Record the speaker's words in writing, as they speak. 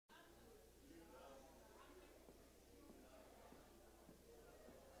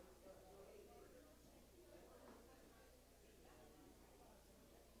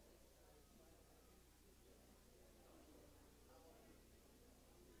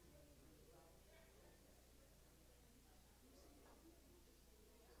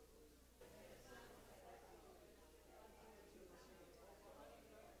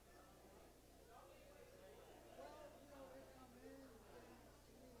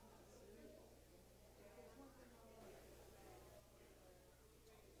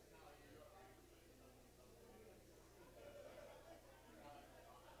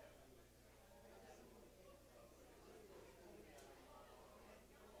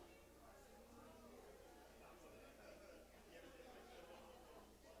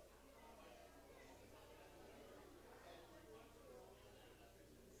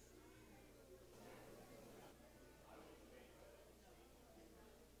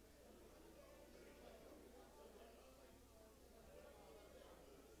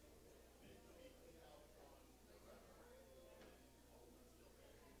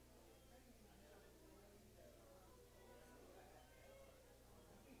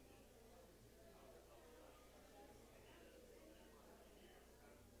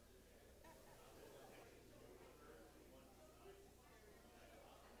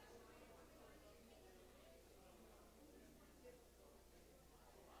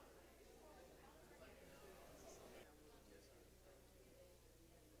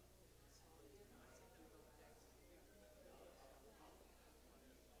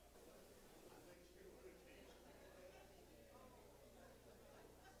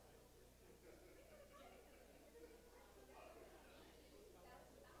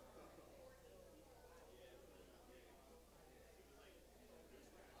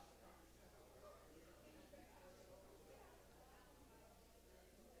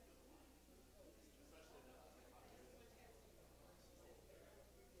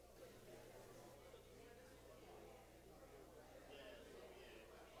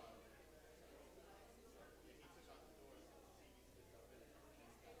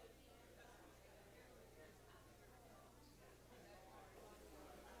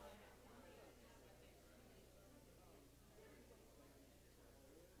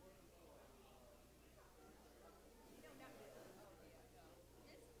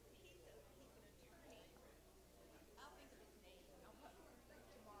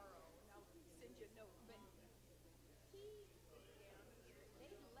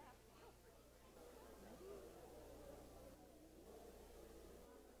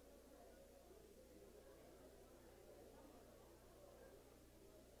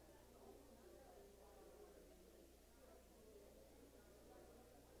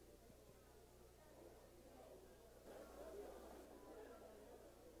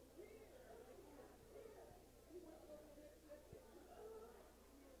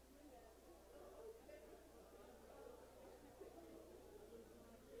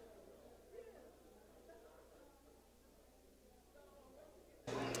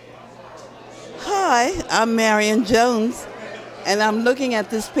Hi, I'm Marion Jones, and I'm looking at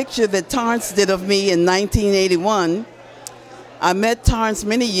this picture that Torrance did of me in 1981. I met Torrance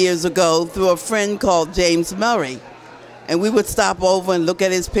many years ago through a friend called James Murray, and we would stop over and look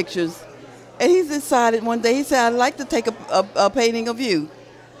at his pictures. And he decided one day, he said, I'd like to take a painting of you.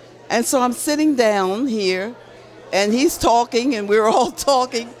 And so I'm sitting down here, and he's talking, and we're all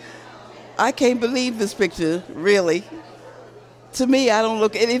talking. I can't believe this picture, really. To me, I don't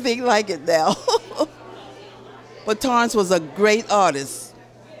look anything like it now. But Torrance was a great artist.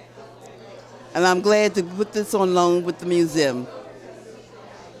 And I'm glad to put this on loan with the museum.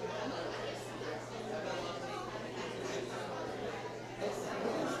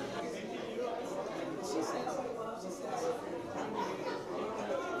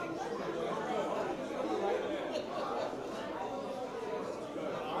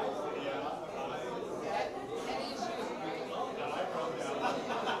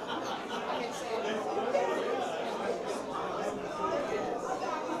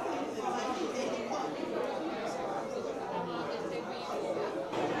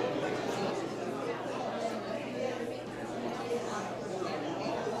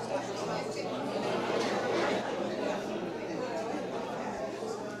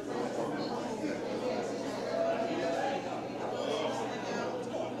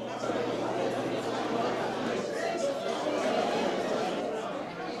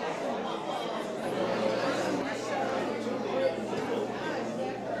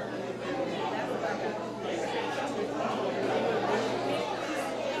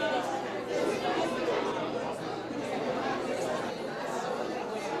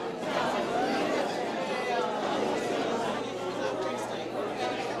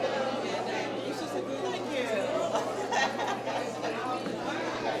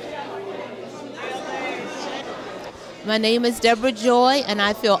 My name is Deborah Joy, and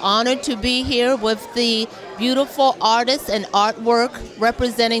I feel honored to be here with the beautiful artists and artwork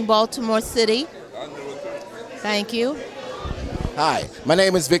representing Baltimore City. Thank you. Hi, my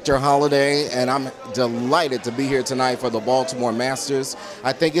name is Victor Holliday, and I'm delighted to be here tonight for the Baltimore Masters.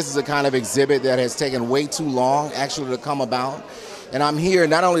 I think this is a kind of exhibit that has taken way too long actually to come about. And I'm here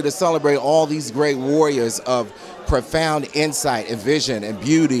not only to celebrate all these great warriors of profound insight and vision and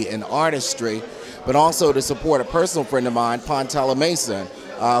beauty and artistry, but also to support a personal friend of mine, Poncho Mason,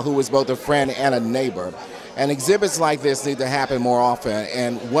 who is both a friend and a neighbor. And exhibits like this need to happen more often,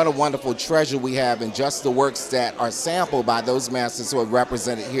 and what a wonderful treasure we have in just the works that are sampled by those masters who are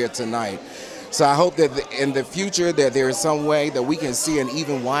represented here tonight. So I hope that in the future that there is some way that we can see an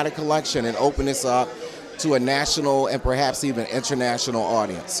even wider collection and open this up to a national and perhaps even international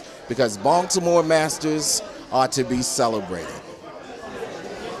audience, because Baltimore Masters ought to be celebrated.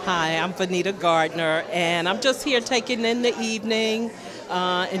 Hi, I'm Vanita Gardner, and I'm just here taking in the evening,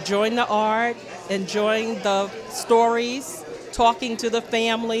 enjoying the art, enjoying the stories, talking to the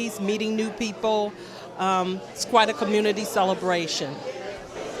families, meeting new people. It's quite a community celebration.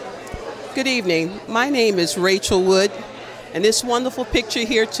 Good evening. My name is Rachel Wood, and this wonderful picture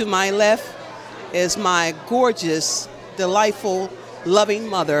here to my left is my gorgeous, delightful, loving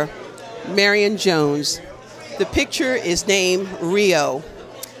mother, Marion Jones. The picture is named Rio.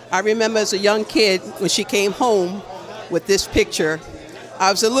 I remember as a young kid when she came home with this picture. I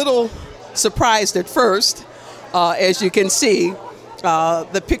was a little surprised at first. As you can see,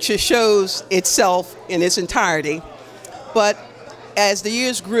 the picture shows itself in its entirety. But as the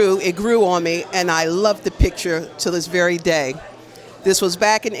years grew, it grew on me, and I loved the picture to this very day. This was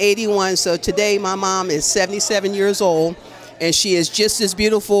back in '81, so today my mom is 77 years old, and she is just as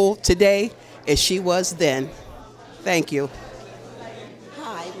beautiful today as she was then. Thank you.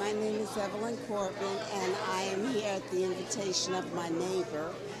 And I am here at the invitation of my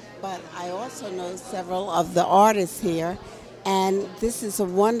neighbor, but I also know several of the artists here, and this is a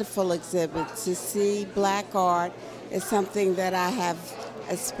wonderful exhibit. To see black art is something that I have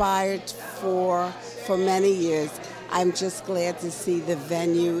aspired for many years. I'm just glad to see the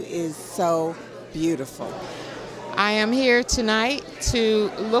venue is so beautiful. I am here tonight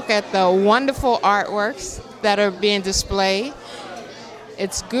to look at the wonderful artworks that are being displayed.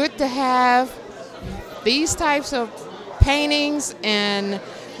 It's good to have these types of paintings and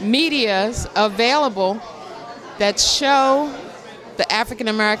medias available that show the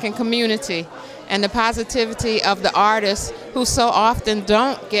African-American community and the positivity of the artists who so often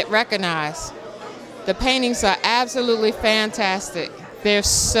don't get recognized. The paintings are absolutely fantastic. They're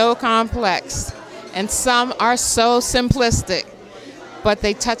so complex, and some are so simplistic, but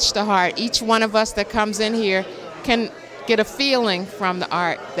they touch the heart. Each one of us that comes in here can get a feeling from the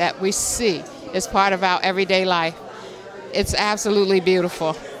art that we see as part of our everyday life. It's absolutely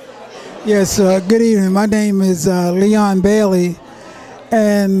beautiful. Yes, good evening. My name is Leon Bailey,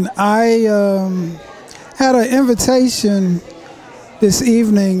 and I had an invitation this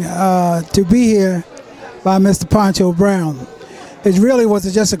evening to be here by Mr. Poncho Brown. It really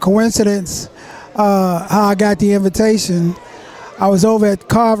was just a coincidence how I got the invitation. I was over at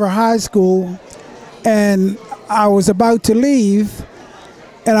Carver High School, and I was about to leave,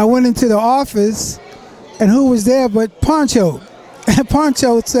 and I went into the office, and who was there but Poncho? And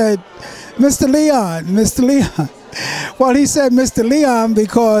Poncho said, Mr. Leon, Mr. Leon. Well, he said Mr. Leon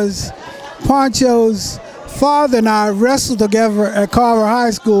because Poncho's father and I wrestled together at Carver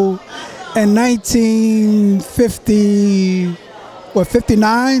High School in 1950,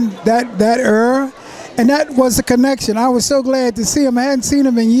 59, that era. And that was a connection. I was so glad to see him. I hadn't seen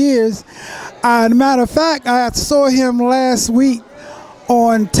him in years. As a matter of fact, I saw him last week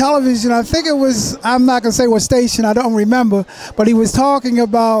on television. I think it was, I'm not going to say what station, I don't remember, but he was talking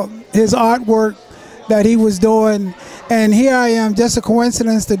about his artwork that he was doing. And here I am, just a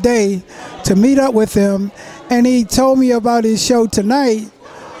coincidence today, to meet up with him. And he told me about his show tonight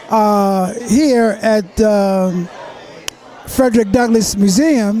here at Fredrick Douglass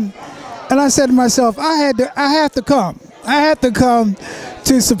Museum. And I said to myself, I have to come. I have to come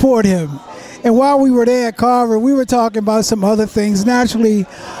to support him. And while we were there at Carver, we were talking about some other things, naturally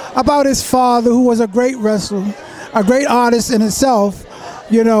about his father, who was a great wrestler, a great artist in himself,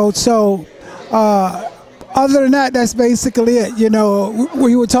 you know. So other than that, that's basically it. You know,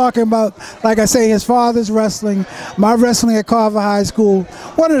 we were talking about, like I say, his father's wrestling, my wrestling at Carver High School,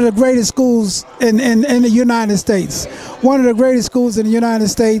 one of the greatest schools in the United States. One of the greatest schools in the United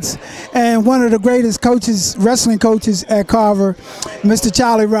States, and one of the greatest coaches, wrestling coaches at Carver, Mr.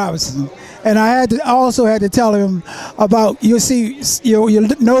 Charlie Robinson. And I also had to tell him about, you'll see, you'll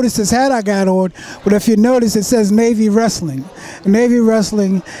notice this hat I got on, but if you notice, it says Navy Wrestling. Navy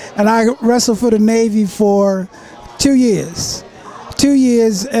Wrestling, and I wrestled for the Navy for 2 years. 2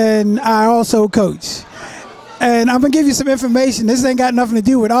 years, and I also coach. And I'm going to give you some information. This ain't got nothing to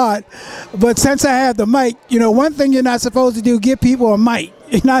do with art, but since I have the mic, you know, one thing you're not supposed to do, give people a mic.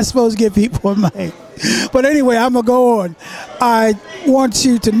 You're not supposed to give people a mic. But anyway, I'm going to go on. I want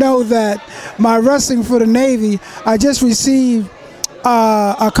you to know that my wrestling for the Navy, I just received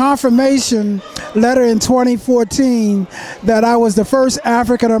a confirmation letter in 2014 that I was the first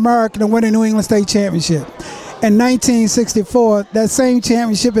African-American to win a New England State Championship. In 1964, that same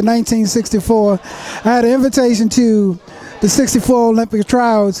championship in 1964, I had an invitation to the 64 Olympic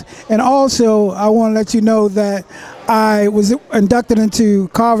trials, and also I want to let you know that I was inducted into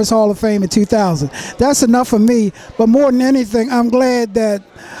Carver's Hall of Fame in 2000. That's enough for me, but more than anything, I'm glad that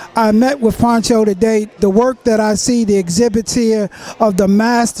I met with Poncho today. The work that I see, the exhibits here of the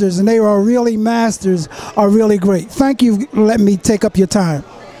masters, and they are really masters, are really great. Thank you for letting me take up your time.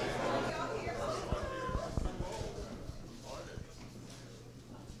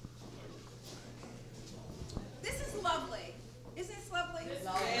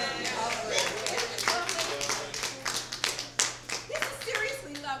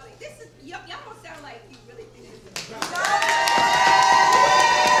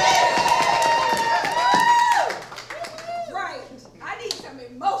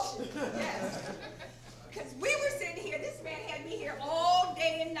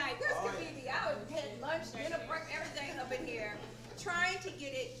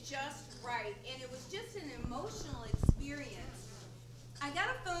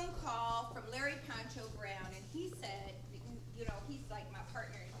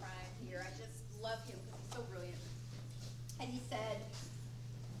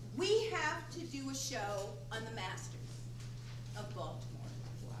 Show on the Masters of Baltimore.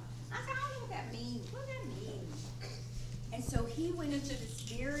 Wow. I said, I don't know what that means. What does that mean? And so he went into this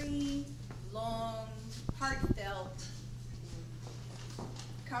very long, heartfelt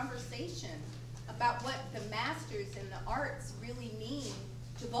conversation about what the Masters and the arts really mean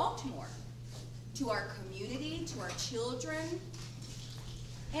to Baltimore, to our community, to our children.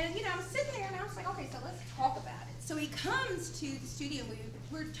 And you know, I'm sitting there and I was like, okay, so let's talk about it. So he comes to the studio and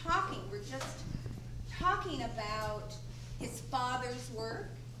we're talking, we're just talking about his father's work,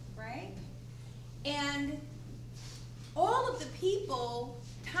 right? And all of the people,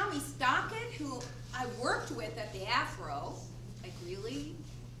 Tommy Stockett, who I worked with at the Afro, like really?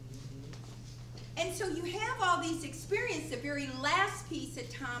 And so you have all these experiences. The very last piece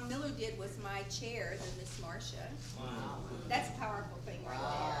that Tom Miller did was my chair, the Miss Marcia. Wow. That's a powerful thing right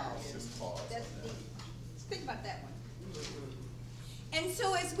there. That's deep. Think about that one. And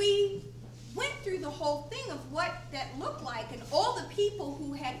so as we went through the whole thing of what that looked like and all the people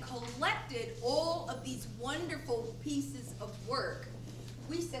who had collected all of these wonderful pieces of work,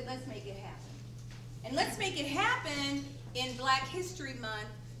 we said, let's make it happen. And let's make it happen in Black History Month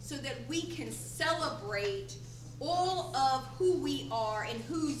so that we can celebrate all of who we are and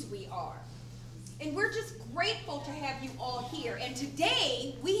whose we are. And we're just grateful to have you all here. And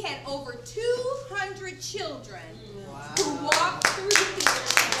today, we had over 200 children who walked through the theater.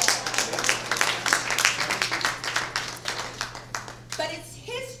 But it's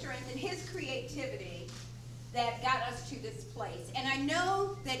his strength and his creativity that got us to this place. And I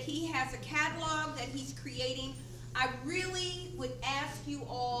know that he has a catalog that he's creating. I really would ask you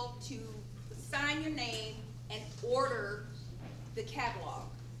all to sign your name and order the catalog.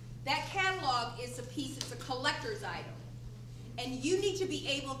 That catalog is a piece, it's a collector's item. And you need to be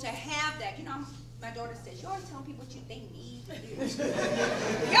able to have that. You know, my daughter says, you always tell people what they need to do.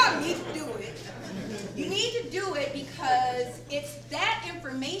 Y'all need to do it. You need to do it because it's that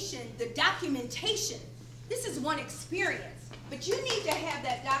information, the documentation. This is one experience, but you need to have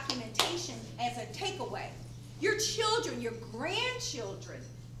that documentation as a takeaway. Your children, your grandchildren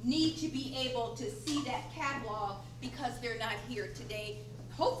need to be able to see that catalog because they're not here today.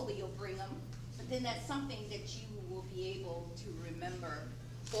 Hopefully you'll bring them, but then that's something that you will be able to remember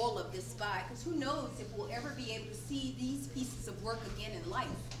all of this by, because who knows if we'll ever be able to see these pieces of work again in life.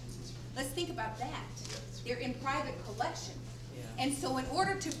 Let's think about that. They're in private collection. And so in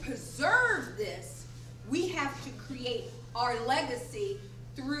order to preserve this, we have to create our legacy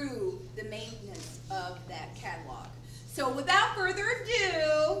through the maintenance of that catalog. So without further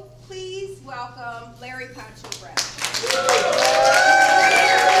ado, please welcome Larry Poncho Brown.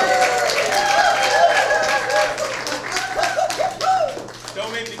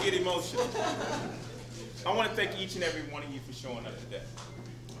 Don't make me get emotional. I want to thank each and every one of you for showing up today.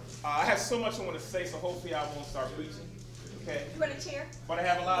 I have so much I want to say, so hopefully I won't start preaching. Okay? You want a chair? But I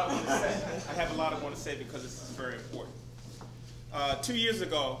have a lot I want to say. I have a lot I want to say because this is very important. 2 years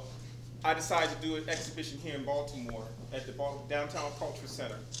ago, I decided to do an exhibition here in Baltimore at the Downtown Culture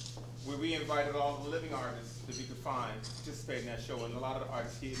Center, where we invited all the living artists that we could find to participate in that show. And a lot of the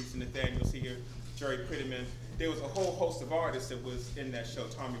artists here, Mr. Nathaniel's here, Jerry Prettyman. There was a whole host of artists that was in that show,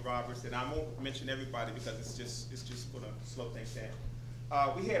 Tommy Roberts, and I won't mention everybody because it's just going to slow things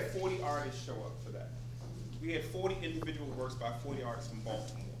down. We had 40 artists show up for that. We had 40 individual works by 40 artists from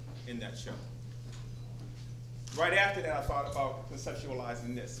Baltimore in that show. Right after that, I thought about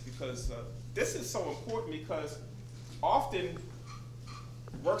conceptualizing this because this is so important because often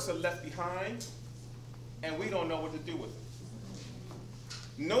works are left behind and we don't know what to do with them.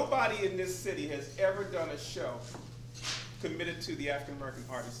 Nobody in this city has ever done a show committed to the African-American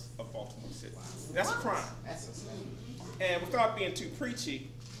artists of Baltimore City. That's a crime. And without being too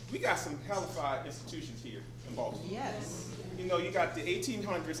preachy, we got some hellified institutions here in Baltimore. Yes. You know, you got the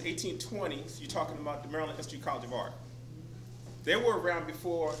 1800s, 1820s, you're talking about the Maryland Institute College of Art. They were around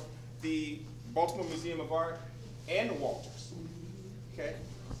before the Baltimore Museum of Art and the Walters, okay?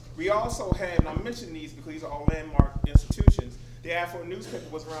 We also had, and I'm mentioning these because these are all landmark institutions, the Afro newspaper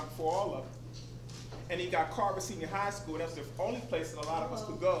was around before all of them. And you got Carver Senior High School, and that's the only place that a lot of us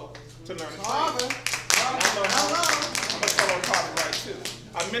could go to learn to trade. I'm going to call on Carver right too.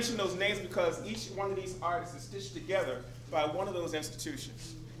 I mention those names because each one of these artists is stitched together by one of those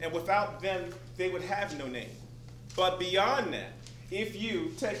institutions. And without them, they would have no name. But beyond that, if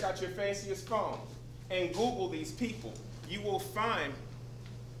you take out your fanciest phone and Google these people, you will find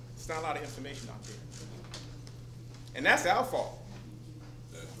it's not a lot of information out there. And that's our fault.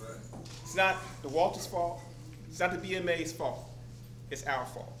 That's right. It's not the Walters' fault. It's not the BMA's fault. It's our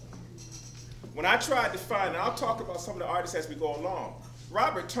fault. When I tried to find, and I'll talk about some of the artists as we go along,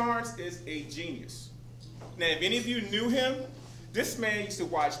 Robert Torrance is a genius. Now, if any of you knew him, this man used to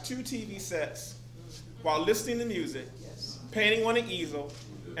watch 2 TV sets while listening to music, painting on an easel,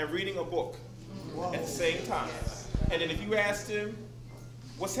 and reading a book at the same time. And then if you asked him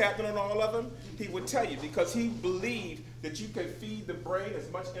what's happening on all of them, he would tell you because he believed that you could feed the brain as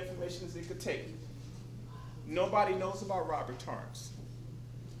much information as it could take. Nobody knows about Robert Torrance.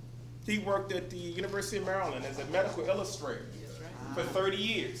 He worked at the University of Maryland as a medical illustrator for 30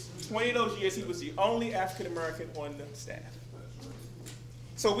 years. 20 of those years, he was the only African-American on the staff.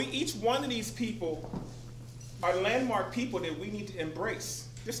 So each one of these people are landmark people that we need to embrace.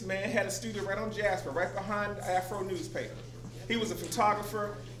 This man had a studio right on Jasper, right behind the Afro newspaper. He was a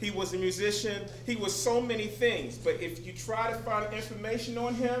photographer, he was a musician, he was so many things. But if you try to find information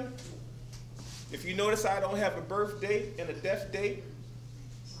on him, if you notice I don't have a birth date and a death date,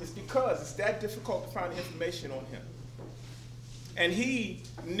 it's because it's that difficult to find information on him. And he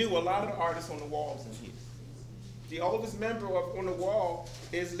knew a lot of the artists on the walls in here. The oldest member on the wall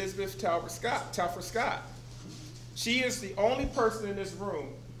is Elizabeth Telford Scott. She is the only person in this room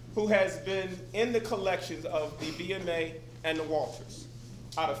who has been in the collections of the BMA and the Walters.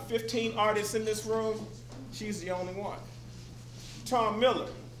 Out of 15 artists in this room, she's the only one. Tom Miller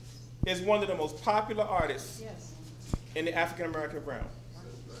is one of the most popular artists in the African-American realm.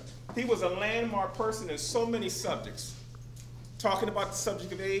 He was a landmark person in so many subjects. Talking about the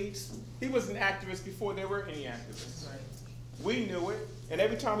subject of AIDS, he was an activist before there were any activists. We knew it, and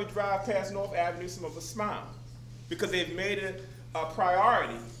every time we drive past North Avenue, some of us smile, because they've made it a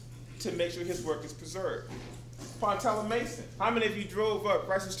priority to make sure his work is preserved. Poncho Mason, how many of you drove up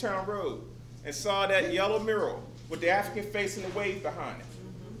Ricerstown Road and saw that yellow mural with the African face and the wave behind it?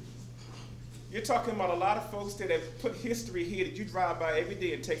 You're talking about a lot of folks that have put history here that you drive by every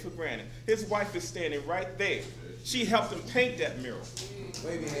day and take for granted. His wife is standing right there. She helped him paint that mural.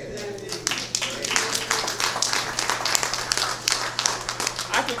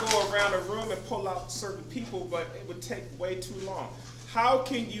 I could go around the room and pull out certain people, but it would take way too long. How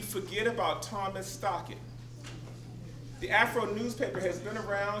can you forget about Thomas Stockett? The Afro newspaper has been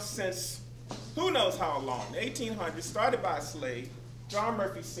around since who knows how long, the 1800s, started by a slave, John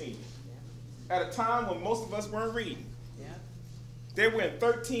Murphy Sr., at a time when most of us weren't reading. They were in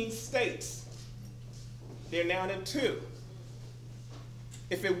 13 states. They're now in 2.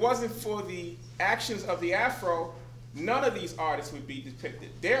 If it wasn't for the actions of the Afro, none of these artists would be depicted.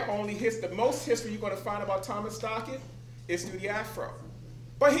 The most history you're going to find about Thomas Stockett is through the Afro.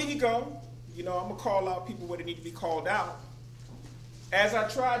 But here you go. You know, I'm going to call out people where they need to be called out. As I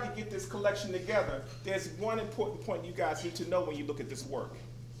tried to get this collection together, there's one important point you guys need to know when you look at this work.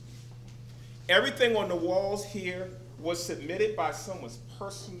 Everything on the walls here was submitted by someone's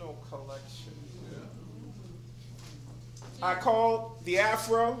personal collection. I called the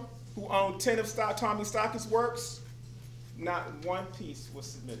Afro, who owned 10 of Tommy Stockett's works. Not one piece was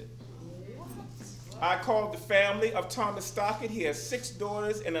submitted. I called the family of Thomas Stockett. He has 6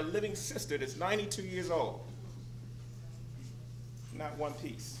 daughters and a living sister that's 92 years old. Not one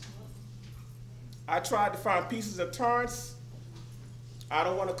piece. I tried to find pieces of Torrance. I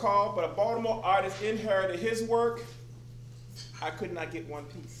don't want to call, but a Baltimore artist inherited his work. I could not get one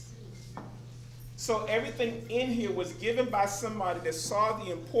piece. So everything in here was given by somebody that saw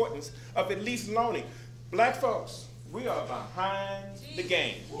the importance of at least loaning. Black folks, we are behind the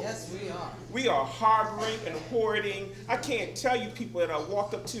game. Yes, we are. We are harboring and hoarding. I can't tell you people that I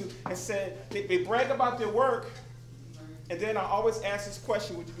walked up to and said, they brag about their work, and then I always ask this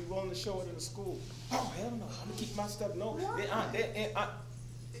question, would you be willing to show it in the school? Oh, hell no, I'm gonna keep my stuff. No,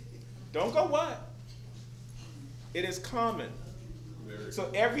 don't go what? It is common. So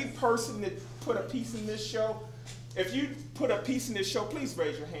every person that put a piece in this show, if you put a piece in this show, please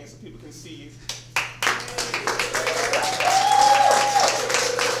raise your hand so people can see you.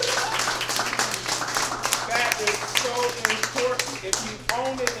 That is so important. If you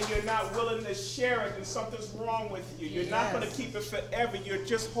own it and you're not willing to share it, then something's wrong with you. You're not going to keep it forever. You're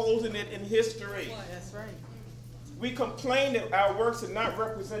just holding it in history. That's right. We complain that our works are not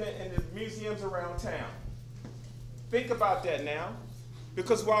represented in the museums around town. Think about that now.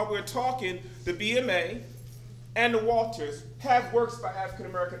 Because while we're talking, the BMA and the Walters have works by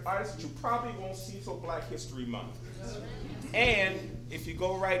African-American artists that you probably won't see till Black History Month. And if you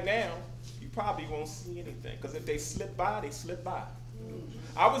go right now, you probably won't see anything. Because if they slip by, they slip by.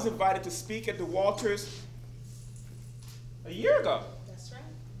 I was invited to speak at the Walters a year ago. That's right.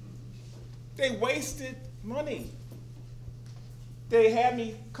 They wasted money. They had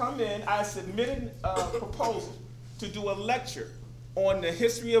me come in. I submitted a proposal to do a lecture on the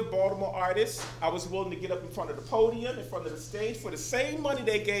history of Baltimore artists. I was willing to get up in front of the podium, in front of the stage, for the same money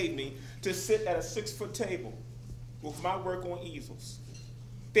they gave me to sit at a 6-foot table with my work on easels.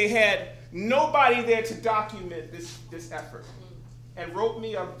 They had nobody there to document this effort and wrote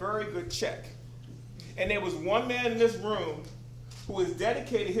me a very good check. And there was one man in this room who has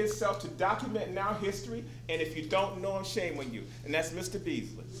dedicated himself to documenting our history, and if you don't know him, shame on you, and that's Mr.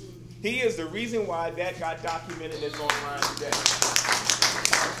 Beasley. He is the reason why that got documented and is online today.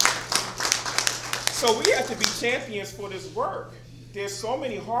 So we have to be champions for this work. There's so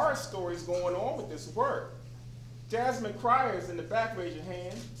many horror stories going on with this work. Jasmine Cryer is in the back, raise your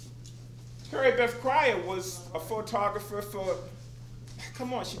hand. Carrie Beth Cryer was a photographer for,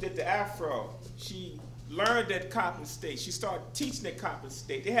 come on, she did the Afro. She learned at Coppin State. She started teaching at Coppin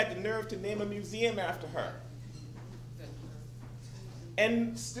State. They had the nerve to name a museum after her.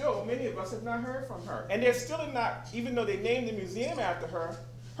 And still, many of us have not heard from her. And they're still not, even though they named the museum after her,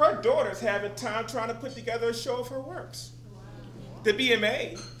 her daughter's having time trying to put together a show of her works. The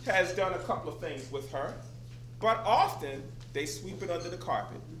BMA has done a couple of things with her, but often they sweep it under the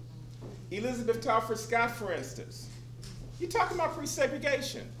carpet. Elizabeth Telford Scott, for instance. You're talking about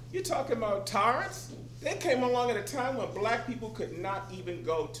pre-segregation. You're talking about Torrance. They came along at a time when black people could not even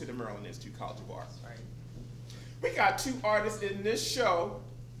go to the Maryland Institute College of Arts. Right? We got two artists in this show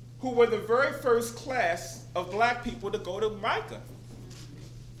who were the very first class of black people to go to MICA.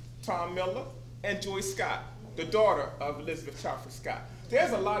 Tom Miller and Joyce Scott, the daughter of Elizabeth Telford Scott.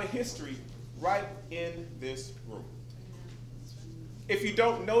 There's a lot of history right in this room. If you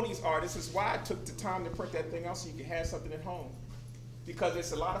don't know these artists, it's why I took the time to print that thing out so you can have something at home. Because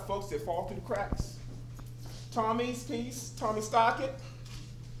there's a lot of folks that fall through the cracks. Tommy's piece, Tommy Stockett,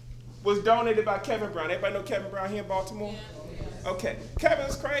 was donated by Kevin Brown. Everybody know Kevin Brown here in Baltimore? Okay,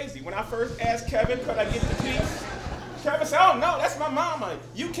 Kevin's crazy. When I first asked Kevin, could I get the piece? Kevin said, oh no, that's my mama.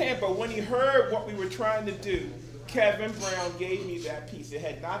 You can't, but when he heard what we were trying to do, Kevin Brown gave me that piece. It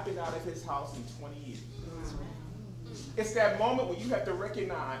had not been out of his house in 20 years. It's that moment when you have to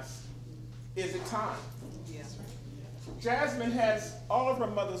recognize, is it time? Yes. Jasmine has all of her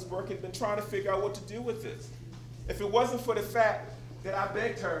mother's work and been trying to figure out what to do with this. If it wasn't for the fact that I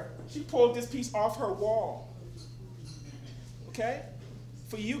begged her, she pulled this piece off her wall. Okay?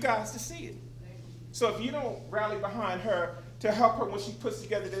 For you guys to see it. So if you don't rally behind her to help her when she puts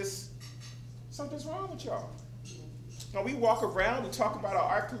together this, something's wrong with y'all. Now we walk around, we talk about our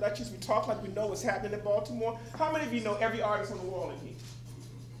art collections, we talk like we know what's happening in Baltimore. How many of you know every artist on the wall in here?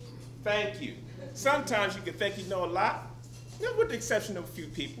 Thank you. Sometimes you can think you know a lot, with the exception of a few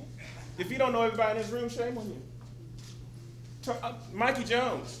people. If you don't know everybody in this room, shame on you. Mikey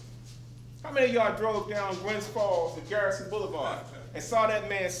Jones. How many of y'all drove down Gwynns Falls and Garrison Boulevard and saw that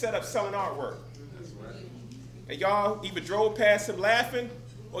man set up selling artwork? And y'all either drove past him laughing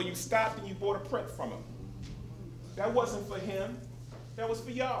or you stopped and you bought a print from him. That wasn't for him, that was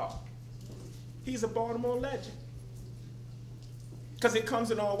for y'all. He's a Baltimore legend. Because it comes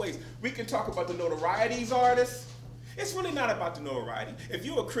in all ways. We can talk about the notoriety of these artists. It's really not about the notoriety. If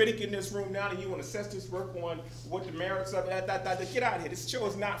you're a critic in this room now and you want to assess this work on what the merits of it, get out of here. This show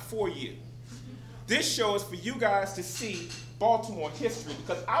is not for you. This show is for you guys to see Baltimore history,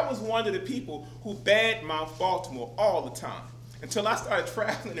 because I was one of the people who badmouthed Baltimore all the time until I started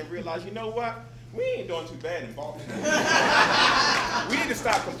traveling and realized, you know what? We ain't doing too bad in Baltimore. We need to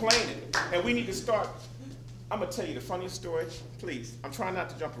stop complaining, and we need to start. I'm going to tell you the funniest story, please. I'm trying not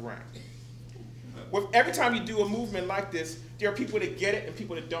to jump around. Every time you do a movement like this, there are people that get it and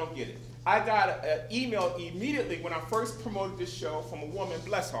people that don't get it. I got an email immediately when I first promoted this show from a woman,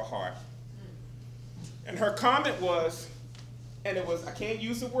 bless her heart. And her comment was, and it was, I can't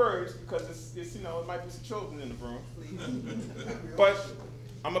use the words because it's you know, it might be some children in the room. But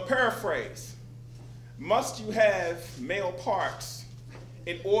I'm going to paraphrase. Must you have male parts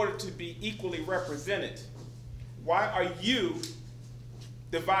in order to be equally represented? Why are you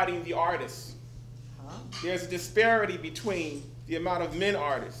dividing the artists? There's a disparity between the amount of men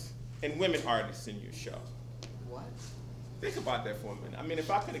artists and women artists in your show. What? Think about that for a minute. I mean,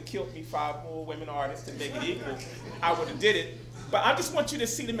 if I could have killed me 5 more women artists to make it equal, I would have did it. But I just want you to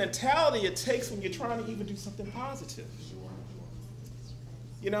see the mentality it takes when you're trying to even do something positive.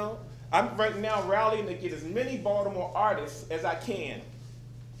 You know, I'm right now rallying to get as many Baltimore artists as I can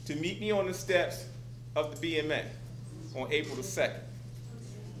to meet me on the steps of the BMA on April the 2nd.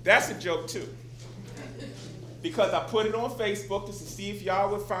 That's a joke too. Because I put it on Facebook just to see if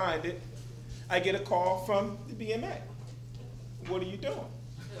y'all would find it. I get a call from the BMA. What are you doing?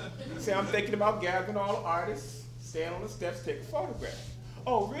 Say, I'm thinking about gathering all the artists, stand on the steps, take a photograph.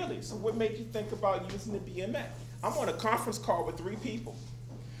 Oh, really? So what made you think about using the BMA? I'm on a conference call with 3 people.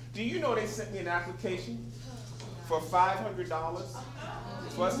 Do you know they sent me an application for $500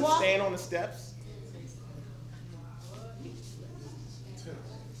 for us to stand on the steps?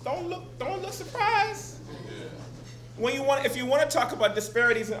 Don't look surprised. If you want to talk about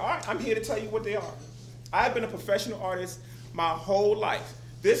disparities in art, I'm here to tell you what they are. I've been a professional artist my whole life.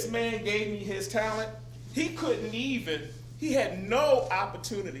 This man gave me his talent. He had no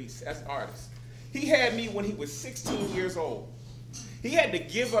opportunities as an artist. He had me when he was 16 years old. He had to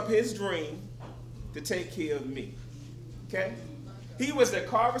give up his dream to take care of me, okay? He was at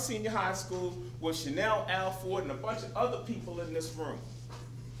Carver Senior High School with Chanel Alford and a bunch of other people in this room.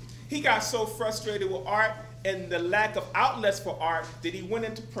 He got so frustrated with art and the lack of outlets for art that he went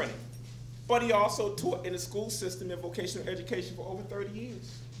into printing. But he also taught in the school system in vocational education for over 30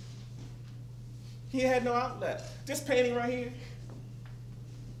 years. He had no outlet. This painting right here,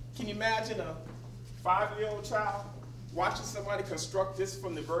 can you imagine a 5-year-old child watching somebody construct this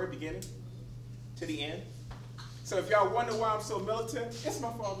from the very beginning to the end? So if y'all wonder why I'm so militant, it's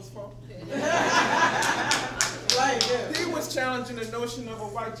my father's fault. He was challenging the notion of a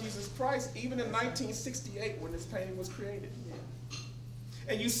white Jesus Christ even in 1968 when this painting was created.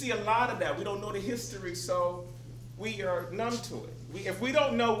 And you see a lot of that. We don't know the history, so we are numb to it. If we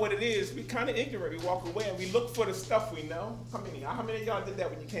don't know what it is, we kind of ignorant. We walk away and we look for the stuff we know. How many of y'all did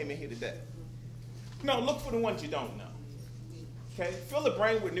that when you came in here today? No, look for the ones you don't know. Okay? Fill the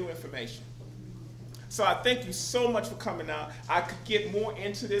brain with new information. So I thank you so much for coming out. I could get more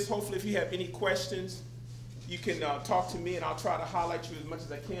into this. Hopefully, if you have any questions, you can talk to me, and I'll try to highlight you as much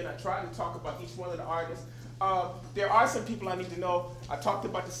as I can. I try to talk about each one of the artists. There are some people I need to know. I talked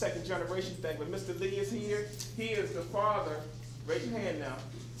about the second generation thing, but Mr. Lee is here. He is the father. Raise your hand now.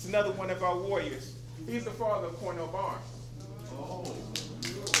 It's another one of our warriors. He's the father of Cornell Barnes. Oh,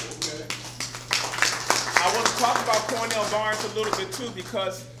 okay. I want to talk about Cornell Barnes a little bit too,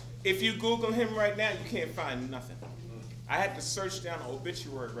 because if you Google him right now, you can't find nothing. I had to search down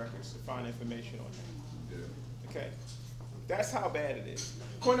obituary records to find information on him. Okay? That's how bad it is.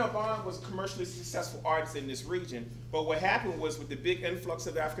 Cornell Barnes was a commercially successful artist in this region, but what happened was with the big influx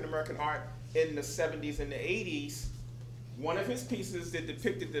of African-American art in the 70s and the 80s, one of his pieces that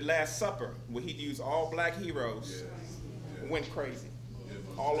depicted the Last Supper, where he'd use all black heroes, went crazy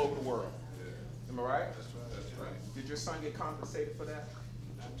all over the world. Am I right? That's right. Did your son get compensated for that?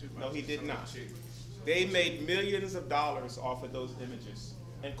 No, he did not. They made millions of dollars off of those images,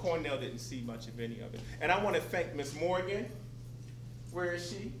 and Cornell didn't see much of any of it. And I want to thank Miss Morgan. Where is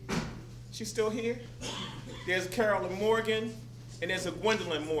she? She's still here? There's Carolyn Morgan, and there's a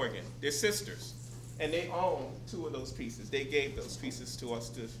Gwendolyn Morgan. They're sisters, and they own 2 of those pieces. They gave those pieces to us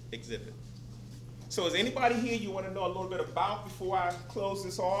to exhibit. So is anybody here you want to know a little bit about before I close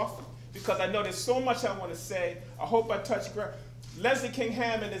this off? Because I know there's so much I want to say. I hope I touch ground. Leslie King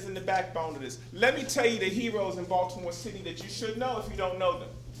Hammond is in the backbone of this. Let me tell you the heroes in Baltimore City that you should know if you don't know them.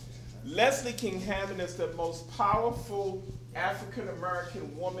 Leslie King Hammond is the most powerful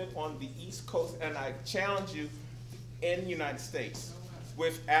African-American woman on the East Coast, and I challenge you, in the United States,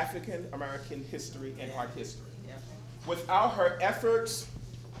 with African-American history and art history. Without her efforts,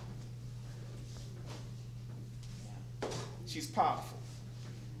 she's powerful.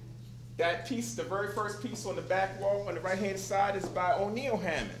 That piece, the very first piece on the back wall on the right-hand side, is by O'Neal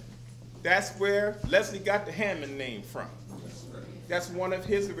Hammond. That's where Leslie got the Hammond name from. That's one of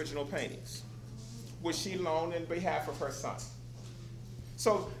his original paintings, which she loaned in behalf of her son.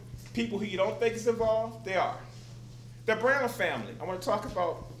 So people who you don't think is involved, they are. The Brown family. I want to talk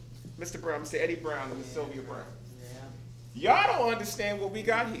about Mr. Brown, Mr. Eddie Brown, and Miss Sylvia Brown. Y'all don't understand what we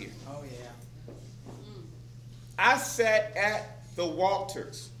got here. Oh, yeah. I sat at the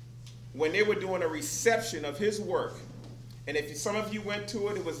Walters when they were doing a reception of his work. And if some of you went to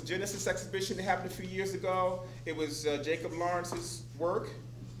it, it was a Genesis exhibition that happened a few years ago. It was Jacob Lawrence's work.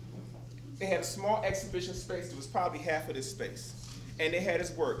 They had a small exhibition space that was probably half of this space. And they had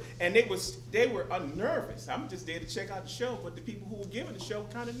his work. And they were unnervous. I'm just there to check out the show, but the people who were giving the show were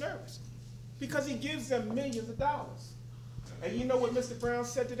kind of nervous. Because he gives them millions of dollars. And you know what Mr. Brown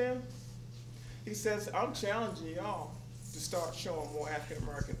said to them? He says, I'm challenging y'all to start showing more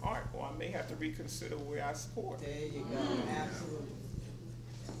African-American art, or I may have to reconsider where I support. There you go, absolutely.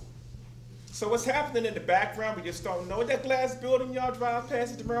 So what's happening in the background, we just don't know. That glass building y'all drive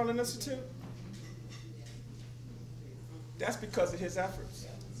past at the Maryland Institute? That's because of his efforts.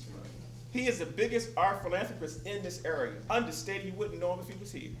 He is the biggest art philanthropist in this area. Understated, you wouldn't know him if he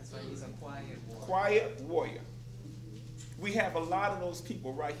was here. That's why he's a quiet warrior. Quiet warrior. We have a lot of those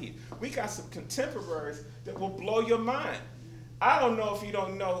people right here. We got some contemporaries that will blow your mind. I don't know if you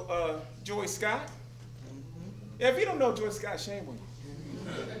don't know Joyce Scott. If you don't know Joyce Scott, shame on you.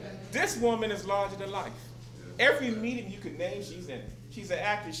 This woman is larger than life. Every meeting you can name, she's in it. She's an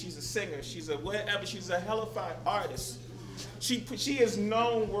actress, she's a singer, she's a whatever, she's a hellified artist. She is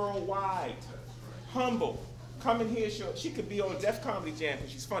known worldwide. Humble. Come in here, she could be on Def Comedy Jam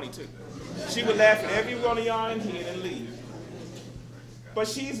because she's funny too. She would laugh at every one of y'all in here and leave. But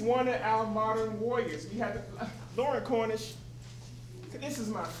she's one of our modern warriors. We have Lauren Cornish. This is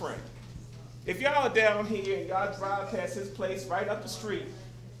my friend. If y'all are down here and y'all drive past his place right up the street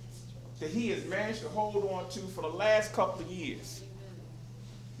that he has managed to hold on to for the last couple of years,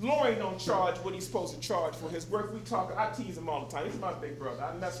 Lauren don't charge what he's supposed to charge for his work. I tease him all the time. He's my big brother.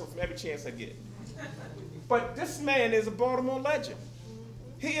 I mess with him every chance I get. But this man is a Baltimore legend.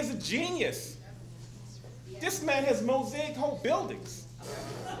 He is a genius. This man has mosaic whole buildings.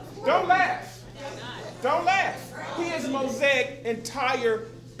 Don't laugh. Don't laugh. He has mosaic entire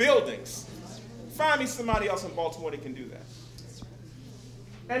buildings. Find me somebody else in Baltimore that can do that.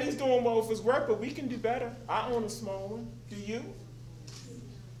 And he's doing well with his work, but we can do better. I own a small one. Do you?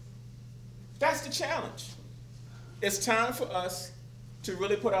 That's the challenge. It's time for us to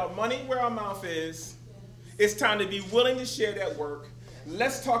really put our money where our mouth is. It's time to be willing to share that work.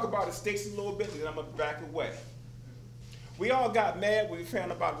 Let's talk about the stakes a little bit, and then I'm going to back away. We all got mad when we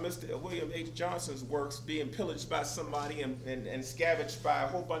found about Mr. William H. Johnson's works being pillaged by somebody and scavenged by a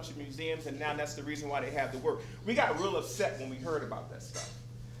whole bunch of museums, and now that's the reason why they have the work. We got real upset when we heard about that stuff.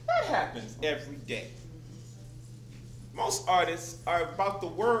 That happens every day. Most artists are about the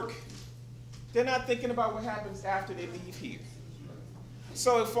work. They're not thinking about what happens after they leave here.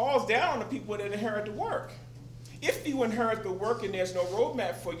 So it falls down on the people that inherit the work. If you inherit the work and there's no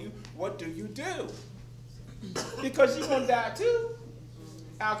roadmap for you, what do you do? Because you're going to die too.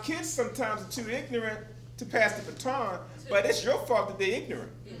 Our kids sometimes are too ignorant to pass the baton, but it's your fault that they're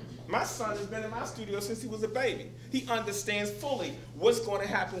ignorant. My son has been in my studio since he was a baby. He understands fully what's going to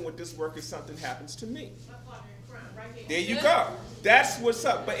happen with this work if something happens to me. There you go. That's what's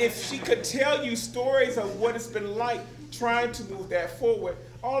up. But if she could tell you stories of what it's been like trying to move that forward,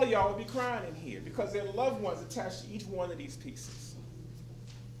 all of y'all would be crying in here because their loved ones attached to each one of these pieces.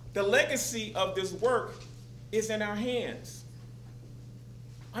 The legacy of this work is in our hands.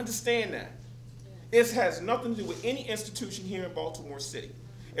 Understand that. It has nothing to do with any institution here in Baltimore City.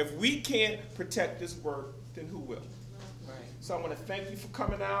 If we can't protect this work, then who will? Right. So I want to thank you for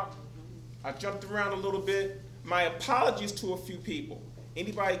coming out. I jumped around a little bit. My apologies to a few people.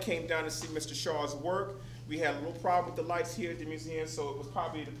 Anybody came down to see Mr. Shaw's work, we had a little problem with the lights here at the museum, so it was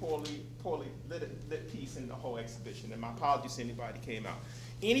probably the poorly lit piece in the whole exhibition. And my apologies to anybody that came out.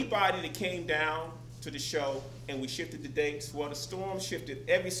 Anybody that came down to the show and we shifted the dates, well, the storm shifted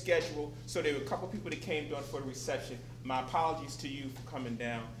every schedule, so there were a couple people that came down for the reception. My apologies to you for coming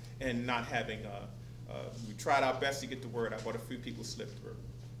down and not having, we tried our best to get the word out, but a few people slipped through.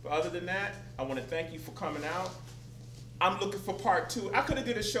 But other than that, I want to thank you for coming out. I'm looking for part 2. I could have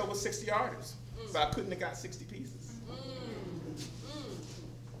did a show with 60 artists, but I couldn't have got 60 pieces.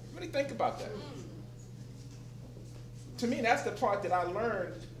 Really think about that. To me, that's the part that I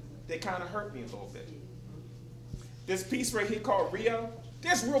learned that kind of hurt me a little bit. This piece right here called Rio,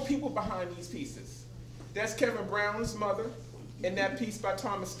 there's real people behind these pieces. That's Kevin Brown's mother, and that piece by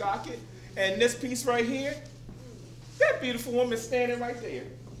Thomas Stockett. And this piece right here, that beautiful woman standing right there.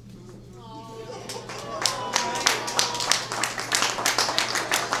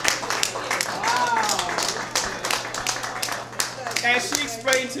 And she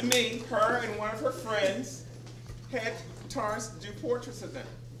explained to me, her and one of her friends had Torrance do portraits of them.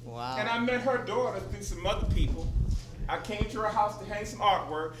 Wow. And I met her daughter through some other people. I came to her house to hang some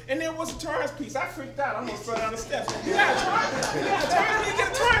artwork, and there was a Torrance piece. I freaked out. I almost fell down the steps. You got a Torrance? You got a Torrance? Where you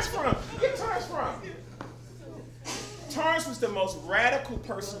get a Torrance from? Where you get a Torrance from? Torrance was the most radical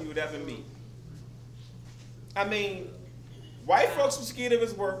person you would ever meet. I mean, white folks were scared of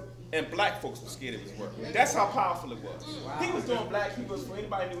his work, and black folks were scared of his work. That's how powerful it was. Wow. He was doing black heroes for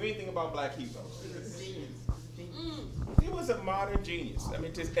anybody who knew anything about black heroes. He was a modern genius. I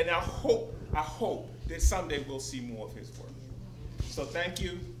mean, and I hope that someday we'll see more of his work. So thank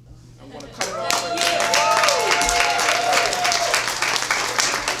you. I'm going to cut it off.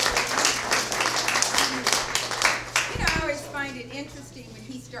 I always find it interesting when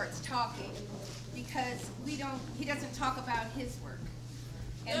he starts talking because he doesn't talk about his work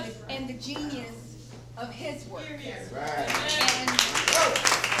and the genius of his work.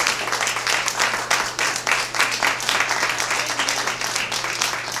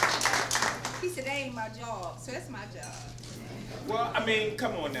 He said, that ain't my job, so that's my job. Well, I mean,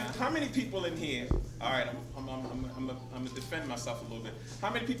 come on now. How many people in here, all right, I'm going to defend myself a little bit.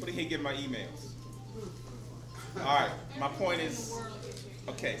 How many people in here get my emails? All right, my point is,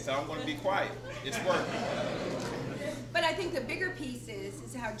 okay, so I'm going to be quiet. It's work. But I think the bigger piece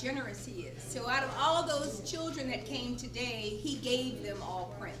is how generous he is. So out of all of those children that came today, he gave them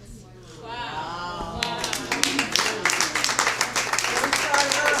all prints. Wow.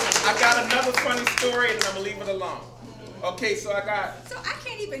 I got another funny story, and I'm going to leave it alone. Okay, so I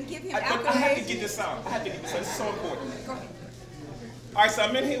can't even give him alcohol. I have to get this out. This is so important. Go ahead. All right, so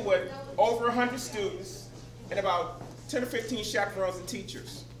I'm in here with over 100 students and about 10 or 15 chaperones and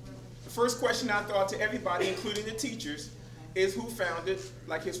teachers. The first question I throw out to everybody, including the teachers, is who founded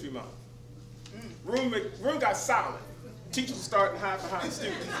Black History Month? Room got silent. Teachers are starting to hide behind the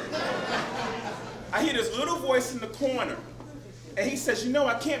students. I hear this little voice in the corner, and he says, you know,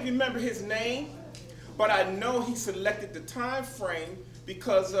 I can't remember his name, but I know he selected the time frame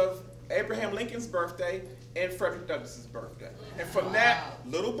because of Abraham Lincoln's birthday and Frederick Douglass's birthday. And from that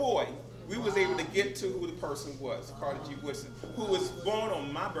little boy, we was able to get to who the person was, Carter G. Woodson, who was born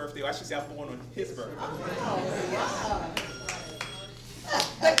on my birthday, or I should say I was born on his birthday.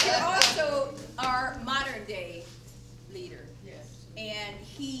 But you're also our modern day leader. Yes. And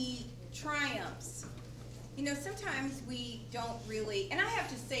he triumphs. You know, sometimes we don't really, and I have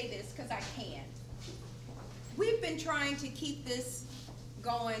to say this because I can't. We've been trying to keep this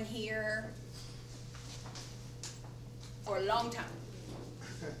going here for a long time.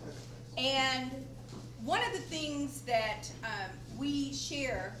 And one of the things that we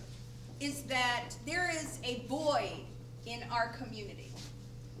share is that there is a void in our community.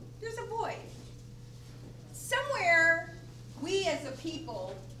 There's a void. Somewhere, we as a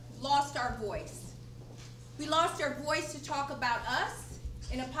people lost our voice. We lost our voice to talk about us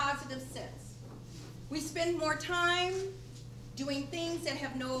in a positive sense. We spend more time doing things that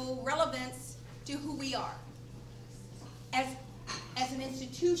have no relevance to who we are as an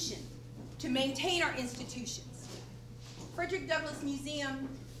institution, to maintain our institutions. Frederick Douglass Museum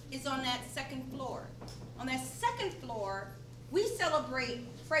is on that second floor. On that second floor, we celebrate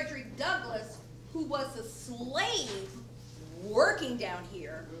Frederick Douglass, who was a slave working down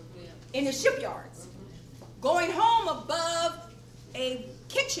here in the shipyards, going home above a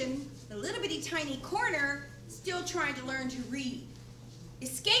kitchen, a little bitty tiny corner, still trying to learn to read.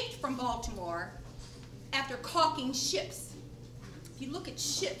 Escaped from Baltimore after caulking ships. If you look at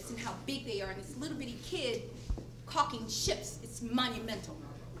ships and how big they are, and this little bitty kid caulking ships, it's monumental.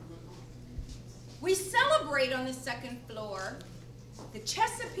 We celebrate on the second floor the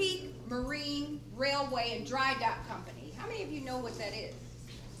Chesapeake Marine Railway and Dry Dock Company. How many of you know what that is?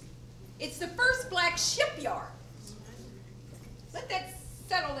 It's the first black shipyard. Let that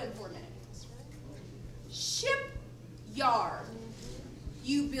settle in for a minute. Shipyard.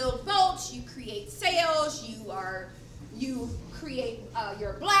 You build boats, you create sails, you create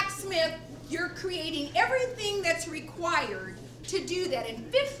your blacksmith, you're creating everything that's required to do that. And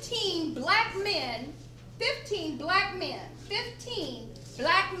 15 black men in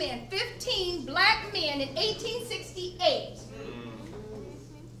 1868.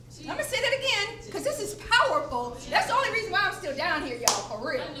 I'm going to say that again, because this is powerful. That's the only reason why I'm still down here, y'all, for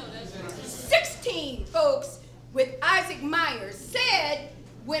real. 16 folks with Isaac Myers said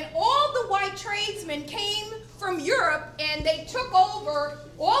when all the white tradesmen came from Europe and they took over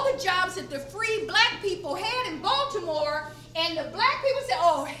all the jobs that the free black people had in Baltimore, and the black people said,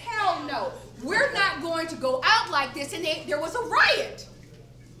 oh, hell no, we're not going to go out like this. And there was a riot.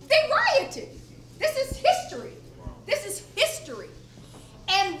 They rioted. This is history. This is history.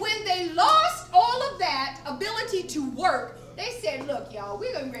 And when they lost all of that ability to work, they said, look, y'all,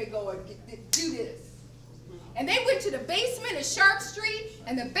 we're going to go and do this. And they went to the basement of Sharp Street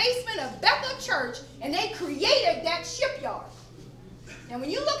and the basement of Bethel Church, and they created that shipyard. Now, when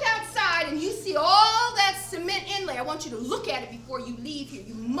you look outside and you see all that cement inlay, I want you to look at it before you leave here.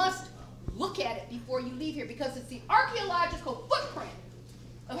 You must look at it before you leave here, because it's the archaeological footprint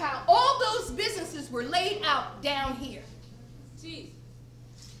of how all those businesses were laid out down here. Jeez.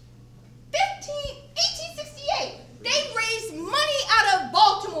 1868, they raised money out of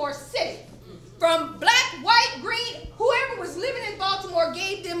Baltimore City. From black, white, green, whoever was living in Baltimore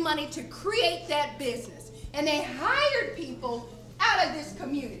gave them money to create that business. And they hired people out of this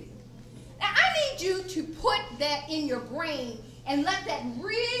community. Now, I need you to put that in your brain and let that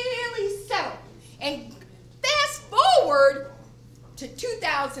really settle. And fast forward to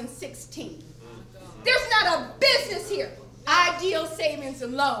 2016. There's not a business here. Ideal Savings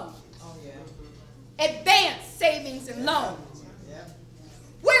and Loan. Advanced Savings and Loan.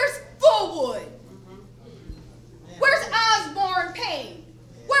 Where's Fullwood? Where's Osborne Payne?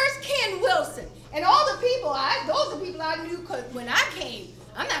 Where's Ken Wilson? And all the people, those are the people I knew when I came.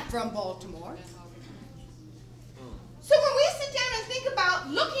 I'm not from Baltimore. So when we sit down and think about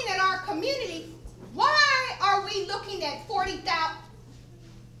looking at our community, why are we looking at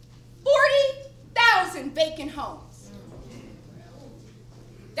 40,000 vacant homes?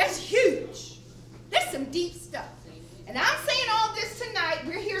 That's huge. That's some deep stuff. And I'm saying all this tonight,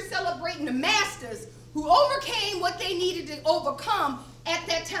 we're here celebrating the masters who overcame what they needed to overcome at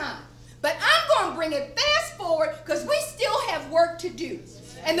that time. But I'm going to bring it fast forward because we still have work to do.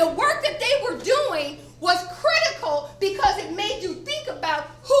 And the work that they were doing was critical because it made you think about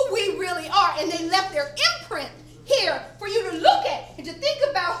who we really are. And they left their imprint here for you to look at and to think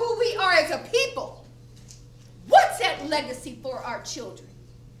about who we are as a people. What's that legacy for our children?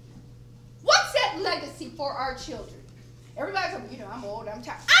 What's that legacy for our children? Everybody's like, you know, I'm old, I'm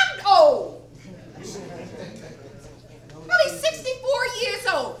tired. I'm old. Probably 64 years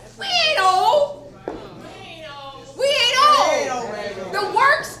old. We ain't old. We ain't old. The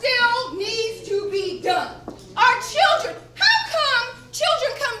work still needs be done. Our children, how come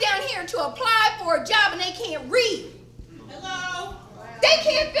children come down here to apply for a job and they can't read? Hello? They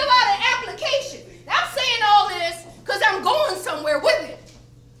can't fill out an application. I'm saying all this because I'm going somewhere with it.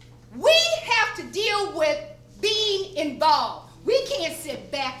 We have to deal with being involved. We can't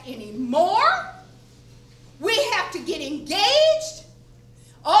sit back anymore. We have to get engaged.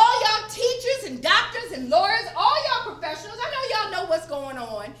 All y'all teachers and doctors and lawyers, all y'all professionals, I know y'all know what's going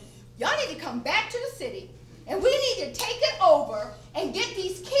on. Y'all need to come back to the city, and we need to take it over and get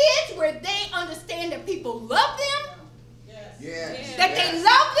these kids where they understand that people love them, yes. That they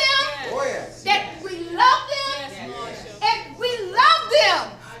love them, yes. Oh, yes. That we love them, yes. And we love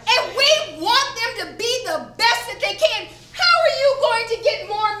them, and we want them to be the best that they can. How are you going to get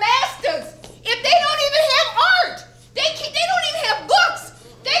more masters if they don't even have art? They don't even have books.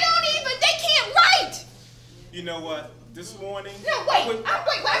 They can't write. You know what? This morning. No, wait. I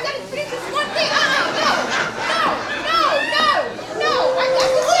got to finish this one thing. No.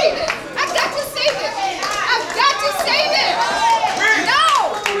 I got to say this. I've got to say this. No.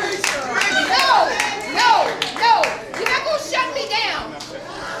 You're not going to shut me down.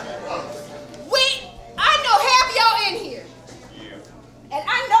 I know half y'all in here. Yeah. And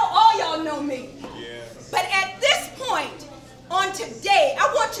I know all y'all know me. Yeah. But at this point, on today,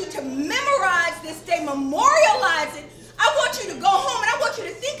 I want you to memorize this day, memorialize it. I want you to go home and I want you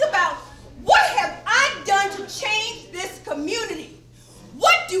to think about, what have I done to change this community?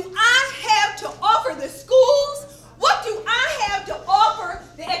 What do I have to offer the schools? What do I have to offer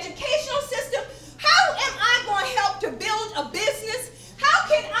the educational system? How am I going to help to build a business? How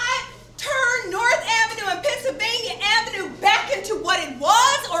can I turn North Avenue and Pennsylvania Avenue back into what it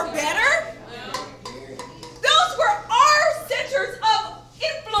was or better? Those were our centers of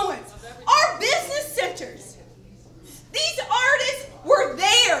influence, our business centers. These artists were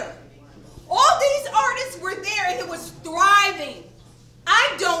there. All these artists were there and it was thriving.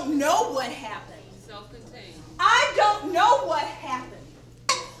 I don't know what happened. Self-contained. I don't know what happened.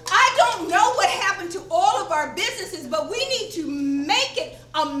 I don't know what happened to all of our businesses, but we need to make it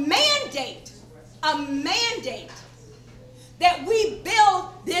a mandate that we build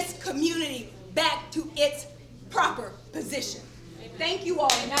this community back to its proper position. Thank you all.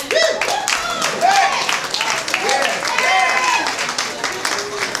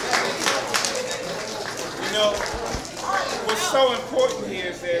 You know, what's so important here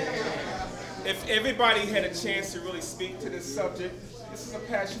is that if everybody had a chance to really speak to this subject, this is a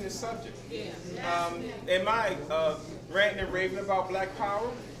passionate subject. Am I ranting and raving about Black Power?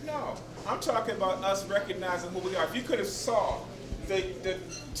 No. I'm talking about us recognizing who we are. If you could have saw the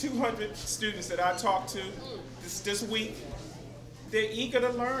 200 students that I talked to this week, they're eager to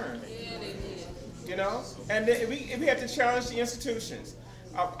learn. You know? And we have to challenge the institutions.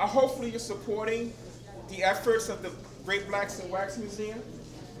 Hopefully you're supporting the efforts of the Great Blacks in Wax Museum.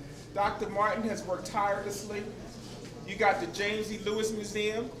 Dr. Martin has worked tirelessly. You got the James E. Lewis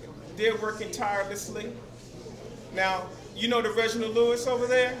Museum. They're working tirelessly. Now, you know the Reginald Lewis over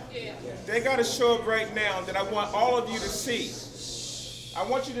there? Yeah. They got a show up right now that I want all of you to see. I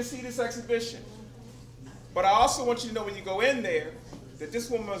want you to see this exhibition. But I also want you to know when you go in there that this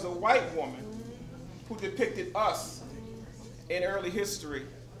woman was a white woman who depicted us in early history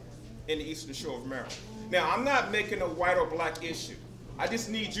in the Eastern Shore of Maryland. Now, I'm not making a white or black issue. I just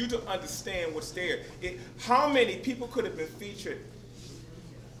need you to understand what's there. How many people could have been featured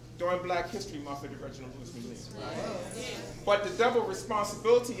during Black History Month at the Reginald Lewis Museum? But the double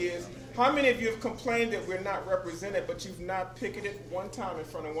responsibility is, how many of you have complained that we're not represented, but you've not picketed one time in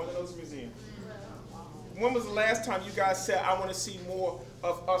front of one of those museums? When was the last time you guys said, I want to see more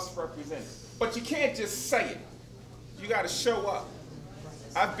of us represented? But you can't just say it. You got to show up.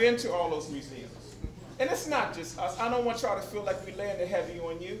 I've been to all those museums. And it's not just us. I don't want y'all to feel like we laying the heavy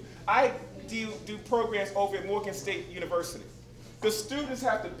on you. I do programs over at Morgan State University. The students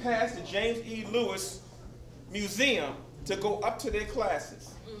have to pass the James E. Lewis Museum to go up to their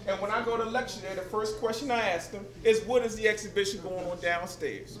classes. And when I go to lecture there, the first question I ask them is, what is the exhibition going on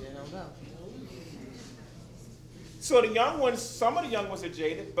downstairs? So the young ones, some of the young ones are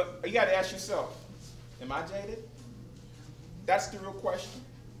jaded, but you got to ask yourself, am I jaded? That's the real question.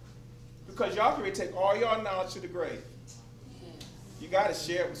 Because y'all can take all y'all knowledge to the grave. You got to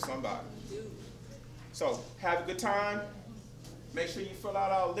share it with somebody. So have a good time. Make sure you fill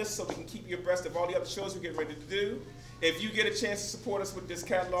out our list so we can keep you abreast of all the other shows we're getting ready to do. If you get a chance to support us with this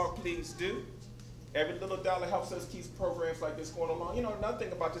catalog, please do. Every little dollar helps us keep programs like this going along. You know, another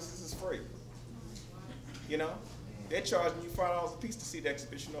thing about this is free. You know, they're charging you $5 a piece to see the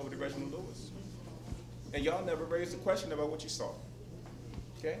exhibition over the Reginald Lewis. And y'all never raised a question about what you saw.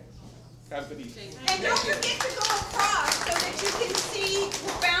 Okay? Have a good evening. And don't forget to go across so that you can see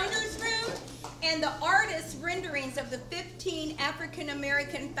the Founders Room and the artist renderings of the 15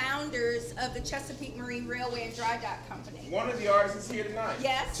 African-American founders of the Chesapeake Marine Railway and Dry Dock Company. One of the artists is here tonight.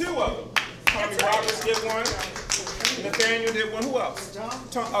 Yes. Two of them. Tommy Roberts did one. Nathaniel did one. Who else?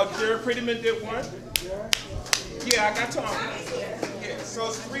 Jared Prettyman did one. Yeah, I got Tommy. Yeah, so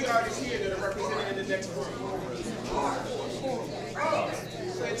it's 3 artists here that are represented in the next room.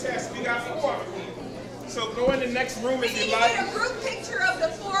 Fantastic. We got 4. So go in the next room if you like. We need to get a group picture of the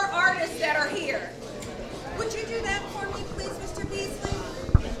 4 artists that are here. Would you do that for me, please, Mr. Beasley?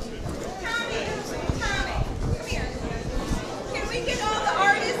 Tommy, come here. Can we get all the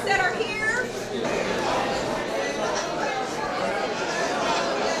artists that are here?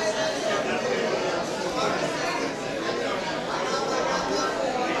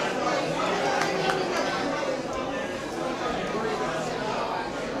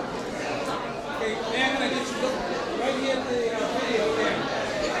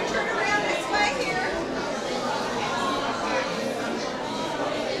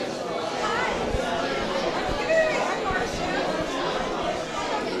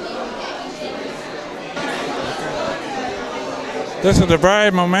 This is a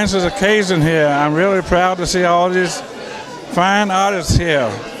very momentous occasion here. I'm really proud to see all these fine artists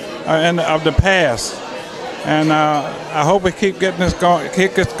here of the past, and I hope we keep getting this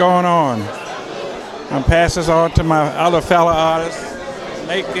going on. I'll pass this on to my other fellow artist,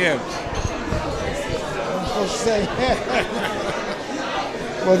 Nate Gibbs. I'm supposed to say.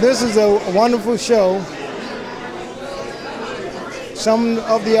 Well, this is a wonderful show. Some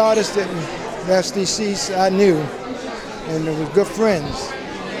of the artists that's deceased I knew, and they were good friends.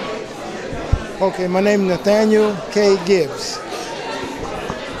 Okay, my name is Nathaniel K. Gibbs.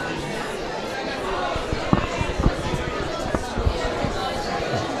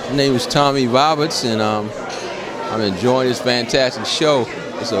 My name is Tommy Roberts, and I'm enjoying this fantastic show.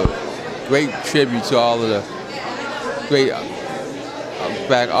 It's a great tribute to all of the great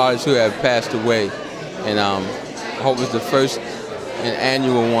black artists who have passed away, and I hope it's the first and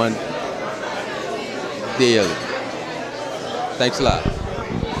annual one daily. Thanks a lot.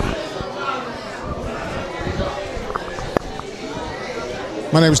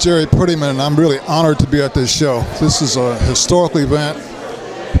 My name is Jerry Prettyman, and I'm really honored to be at this show. This is a historical event,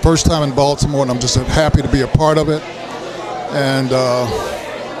 first time in Baltimore, and I'm just happy to be a part of it. And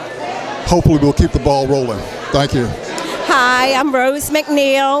hopefully we'll keep the ball rolling. Thank you. Hi, I'm Rose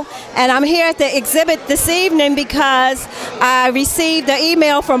McNeil, and I'm here at the exhibit this evening because I received an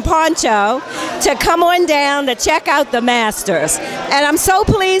email from Poncho to come on down to check out the Masters. And I'm so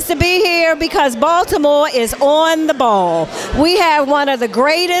pleased to be here because Baltimore is on the ball. We have one of the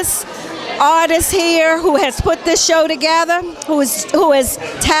greatest artists here who has put this show together, who is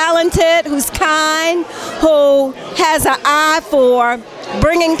talented, who's kind, who has an eye for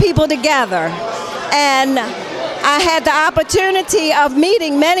bringing people together. And I had the opportunity of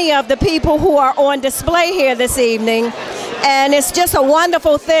meeting many of the people who are on display here this evening, and it's just a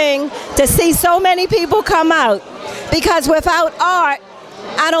wonderful thing to see so many people come out, because without art,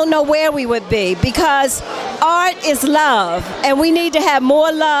 I don't know where we would be, because art is love, and we need to have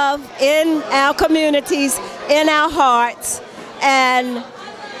more love in our communities, in our hearts, and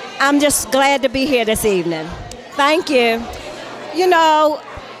I'm just glad to be here this evening. Thank you. You know,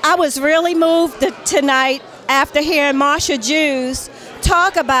 I was really moved tonight after hearing Marsha Jews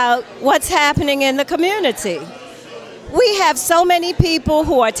talk about what's happening in the community. We have so many people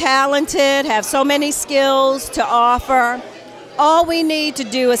who are talented, have so many skills to offer. All we need to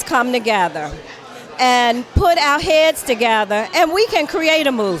do is come together and put our heads together, and we can create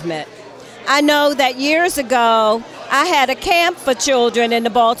a movement. I know that years ago, I had a camp for children in the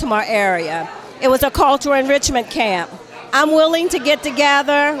Baltimore area. It was a cultural enrichment camp. I'm willing to get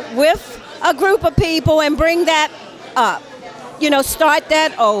together with a group of people and bring that up. You know, start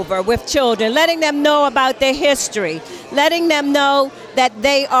that over with children, letting them know about their history, letting them know that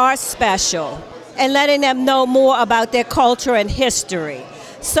they are special, and letting them know more about their culture and history.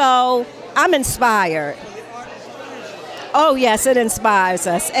 So I'm inspired. Oh yes, it inspires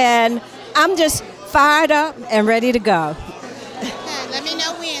us. And I'm just fired up and ready to go. Okay, let me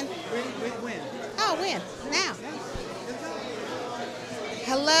know when. Oh, when? Now.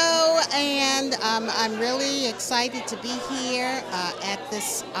 Hello, and I'm really excited to be here at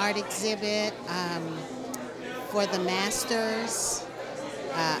this art exhibit for the Masters,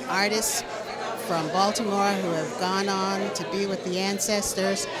 artists from Baltimore who have gone on to be with the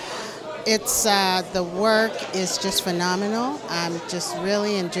ancestors. It's the work is just phenomenal. I'm just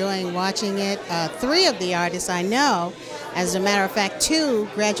really enjoying watching it. 3 of the artists I know, as a matter of fact, 2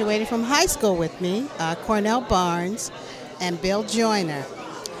 graduated from high school with me, Cornell Barnes and Bill Joyner.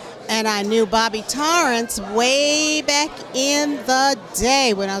 And I knew Bobby Torrance way back in the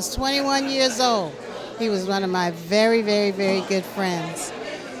day when I was 21 years old. He was one of my very, very, very good friends.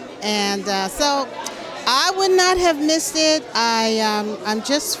 And so I would not have missed it. I'm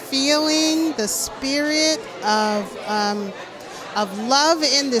just feeling the spirit of love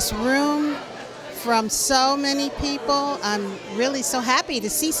in this room from so many people. I'm really so happy to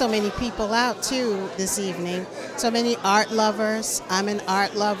see so many people out too this evening. So many art lovers. I'm an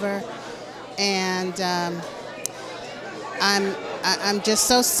art lover, and I'm just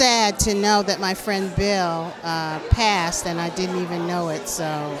so sad to know that my friend Bill passed, and I didn't even know it. So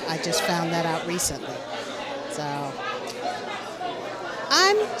I just found that out recently. So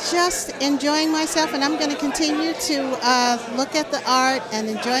I'm just enjoying myself, and I'm going to continue to look at the art and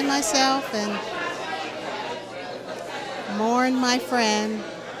enjoy myself and mourn my friend,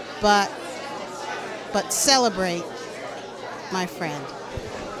 but celebrate my friend.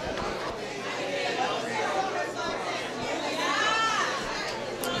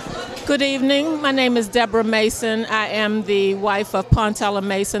 Good evening. My name is Deborah Mason. I am the wife of Poncho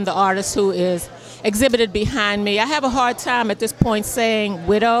Mason, the artist who is exhibited behind me. I have a hard time at this point saying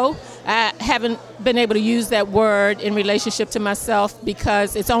widow. I haven't been able to use that word in relationship to myself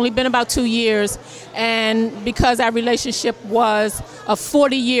because it's only been about 2 years, and because our relationship was a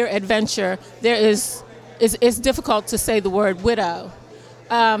 40-year adventure, it's difficult to say the word widow.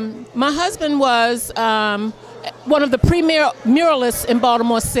 My husband was one of the premier muralists in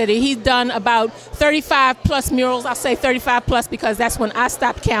Baltimore City. He's done about 35 plus murals. I'll say 35 plus because that's when I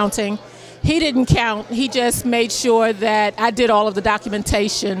stopped counting. He didn't count. He just made sure that I did all of the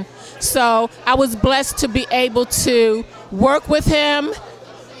documentation. So I was blessed to be able to work with him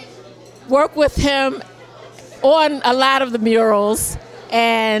on a lot of the murals,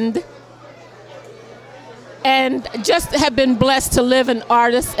 and just have been blessed to live an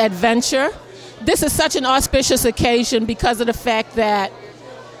artist's adventure. This is such an auspicious occasion because of the fact that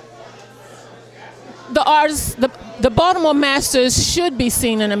the artists, the Baltimore Masters should be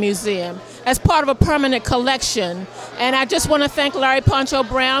seen in a museum as part of a permanent collection. And I just want to thank Larry Poncho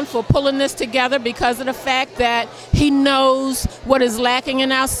Brown for pulling this together because of the fact that he knows what is lacking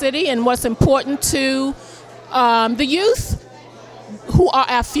in our city and what's important to the youth who are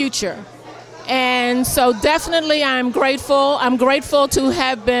our future. And so definitely I'm grateful. I'm grateful to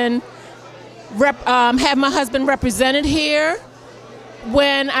have been have my husband represented here.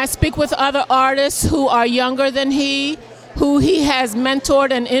 When I speak with other artists who are younger than he, who he has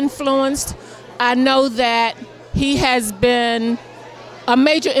mentored and influenced, I know that he has been a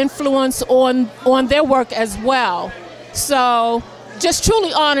major influence on their work as well. So just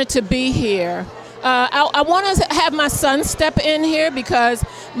truly honored to be here. I want to have my son step in here because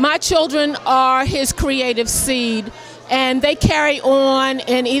my children are his creative seed, and they carry on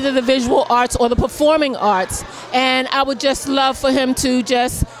in either the visual arts or the performing arts. And I would just love for him to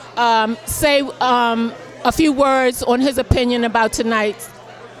just say a few words on his opinion about tonight.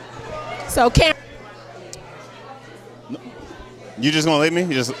 So, Cam. You just gonna leave me?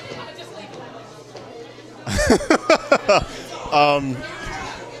 You just.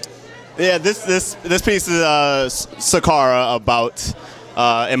 Yeah, this piece is Saqqara about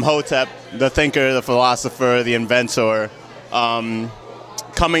Imhotep, the thinker, the philosopher, the inventor,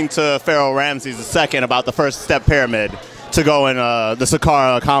 coming to Pharaoh Ramses II about the first step pyramid to go in the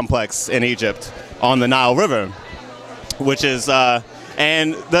Saqqara complex in Egypt on the Nile River, which is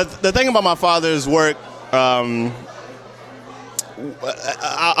and the thing about my father's work, I'll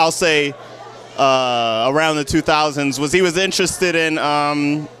say around the 2000s, was he was interested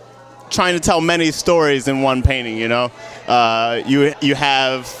in trying to tell many stories in one painting. You know, you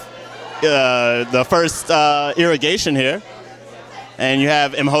have the first irrigation here, and you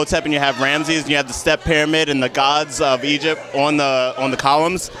have Imhotep, and you have Ramses, and you have the step pyramid and the gods of Egypt on the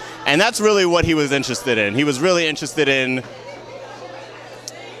columns, and that's really what he was interested in. He was really interested in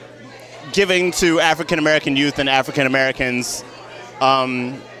giving to African American youth and African Americans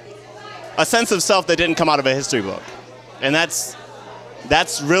a sense of self that didn't come out of a history book, and that's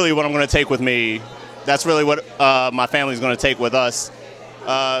really what I'm going to take with me. That's really what my family's going to take with us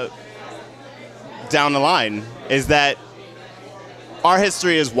down the line, is that our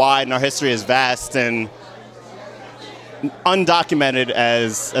history is wide and our history is vast and undocumented,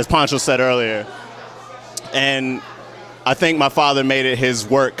 as Poncho said earlier. And I think my father made it his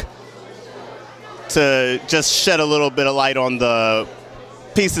work to just shed a little bit of light on the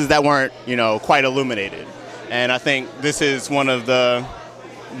pieces that weren't, quite illuminated. And I think this is one of the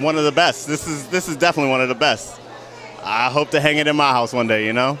best. This is definitely one of the best. I hope to hang it in my house one day,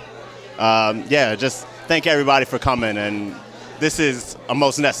 Yeah, just thank everybody for coming, and this is a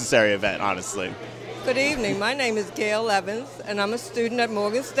most necessary event, honestly. Good evening. My name is Gail Evans, and I'm a student at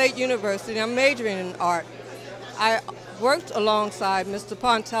Morgan State University. I'm majoring in art. I worked alongside Mr.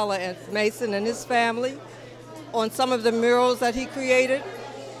 Pontella and Mason and his family on some of the murals that he created,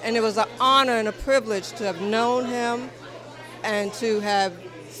 and it was an honor and a privilege to have known him and to have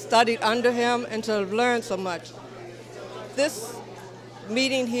studied under him and to have learned so much. This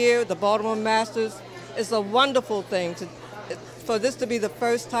meeting here, the Baltimore Masters, is a wonderful thing. For this to be the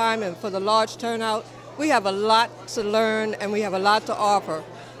first time and for the large turnout, we have a lot to learn and we have a lot to offer.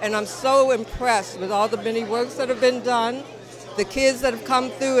 And I'm so impressed with all the many works that have been done, the kids that have come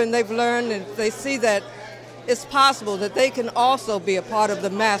through and they've learned and they see that it's possible that they can also be a part of the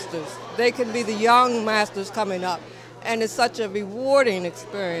Masters. They can be the young Masters coming up. And it's such a rewarding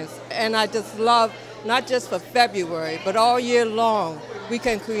experience. And I just love, not just for February, but all year long, we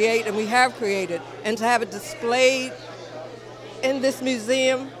can create and we have created. And to have it displayed in this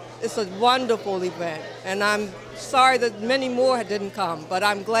museum, it's a wonderful event. And I'm sorry that many more didn't come, but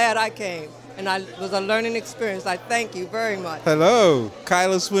I'm glad I came. And it was a learning experience. I thank you very much. Hello,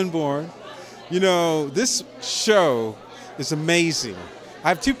 Kyla Swinburne. This show is amazing. I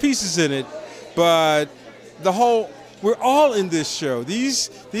have two pieces in it, but we're all in this show. These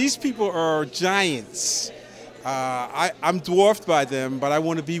people are giants. I'm dwarfed by them, but I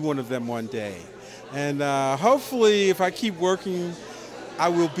want to be one of them one day. And hopefully, if I keep working, I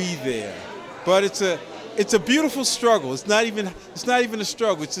will be there. But it's a beautiful struggle. It's not even a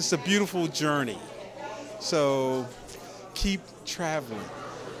struggle. It's just a beautiful journey. So keep traveling.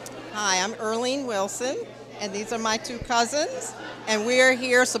 Hi, I'm Earlene Wilson, and these are my two cousins. And we are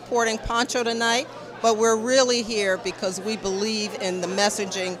here supporting Poncho tonight, but we're really here because we believe in the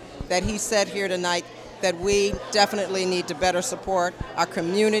messaging that he said here tonight, that we definitely need to better support our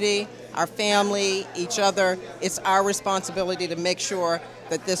community, our family, each other. It's our responsibility to make sure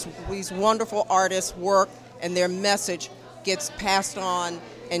that these wonderful artists' work and their message gets passed on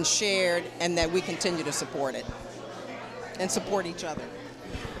and shared, and that we continue to support it and support each other.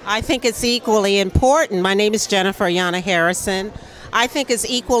 I think it's equally important. My name is Jennifer Yana Harrison. I think it's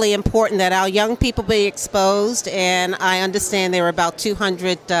equally important that our young people be exposed, and I understand there were about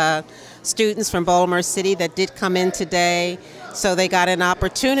 200 students from Baltimore City that did come in today, so they got an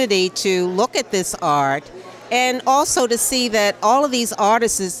opportunity to look at this art, and also to see that all of these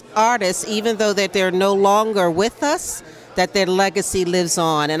artists, even though that they're no longer with us, that their legacy lives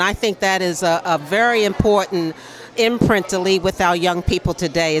on. And I think that is a very important imprint to leave with our young people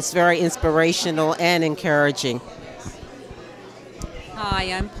today. It's very inspirational and encouraging. Hi,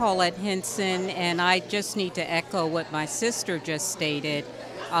 I'm Paulette Hinson, and I just need to echo what my sister just stated.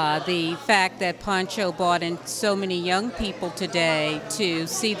 The fact that Poncho brought in so many young people today to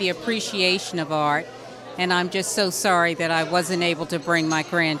see the appreciation of art, and I'm just so sorry that I wasn't able to bring my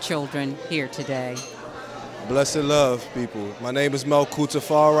grandchildren here today. Blessed love, people. My name is Mel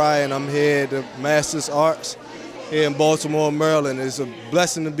Kutafari, and I'm here at the Masters Arts here in Baltimore, Maryland. It's a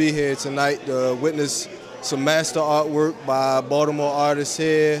blessing to be here tonight to witness some master artwork by Baltimore artists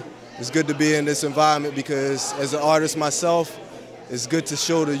here. It's good to be in this environment because as an artist myself, it's good to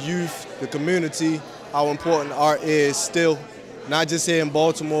show the youth, the community, how important art is still, not just here in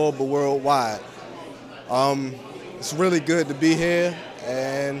Baltimore, but worldwide. It's really good to be here,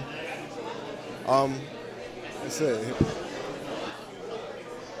 and that's it.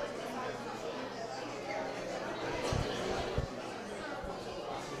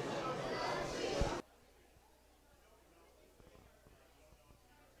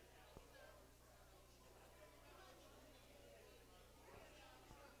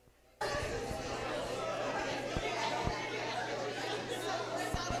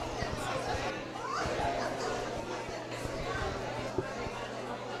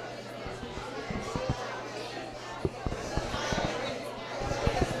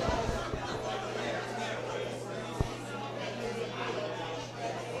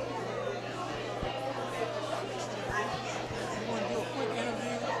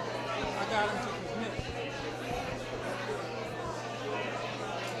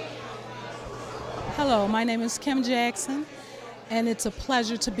 Hello, my name is Kim Jackson, and it's a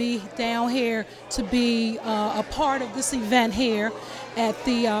pleasure to be down here, to be a part of this event here at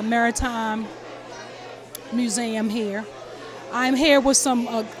the Maritime Museum here. I'm here with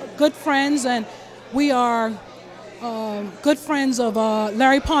some good friends, and we are good friends of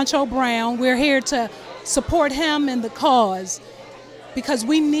Larry Poncho Brown. We're here to support him in the cause. because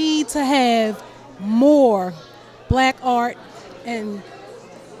we need to have more black art and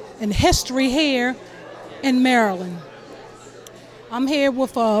history here in Maryland. I'm here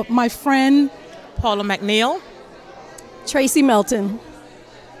with my friend Paula McNeil, Tracy Melton.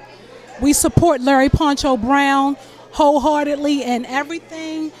 We support Larry Poncho Brown wholeheartedly, and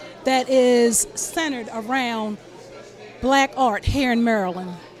everything that is centered around black art here in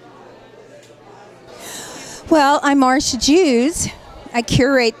Maryland. Well, I'm Marcia Jews. I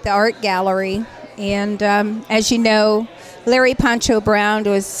curate the art gallery, and as you know, Larry Poncho Brown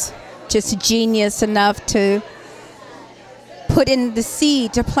was just genius enough to put in the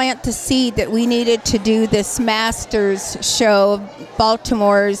seed, to plant the seed that we needed to do this Masters show,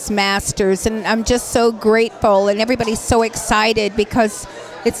 Baltimore's Masters, and I'm just so grateful, and everybody's so excited because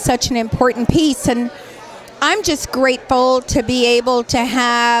it's such an important piece, and I'm just grateful to be able to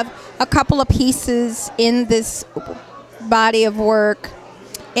have a couple of pieces in this body of work,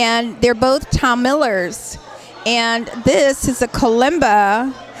 and they're both Tom Miller's, and this is a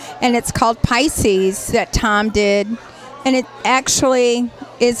kalimba, and it's called Pisces that Tom did. And it actually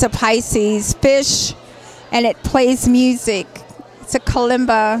is a Pisces fish, and it plays music. It's a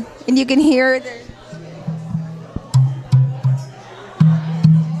kalimba, and you can hear the...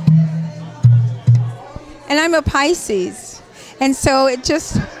 And I'm a Pisces, and so it's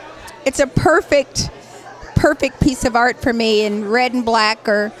a perfect piece of art for me, and red and black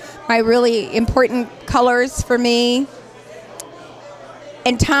are my really important colors for me.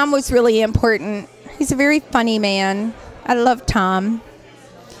 And Tom was really important. He's a very funny man. I love Tom.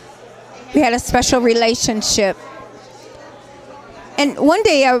 We had a special relationship. And one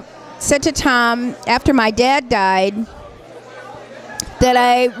day I said to Tom, after my dad died, that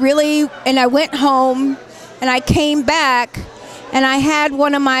I went home and I came back and I had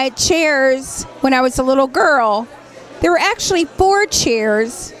one of my chairs when I was a little girl. There were actually 4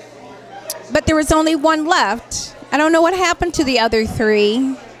 chairs, but there was only one left. I don't know what happened to the other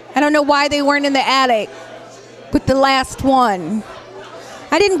 3. I don't know why they weren't in the attic with the last one.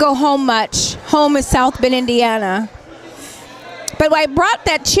 I didn't go home much. Home is South Bend, Indiana. But I brought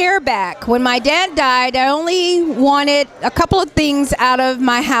that chair back. When my dad died, I only wanted a couple of things out of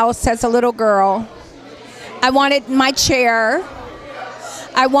my house as a little girl. I wanted my chair.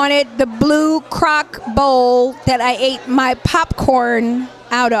 I wanted the blue crock bowl that I ate my popcorn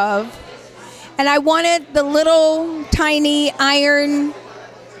out of. And I wanted the little tiny iron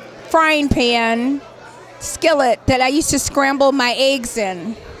frying pan skillet that I used to scramble my eggs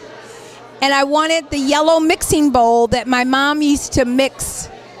in. And I wanted the yellow mixing bowl that my mom used to mix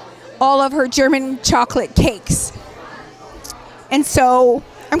all of her German chocolate cakes. And so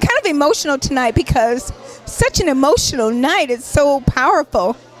I'm kind of emotional tonight because such an emotional night. It's so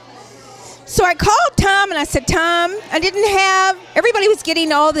powerful. So I called Tom and I said, Tom, everybody was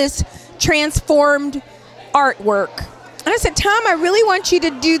getting all this transformed artwork. And I said, Tom, I really want you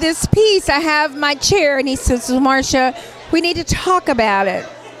to do this piece. I have my chair. And he says, well, Marcia, we need to talk about it.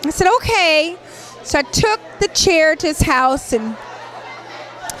 I said, okay. So I took the chair to his house, and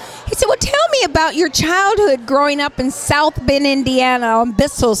he said, well, tell me about your childhood growing up in South Bend, Indiana on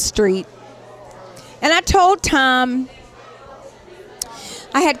Bissell Street. And I told Tom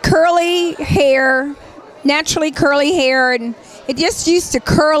I had curly hair, naturally curly hair, and it just used to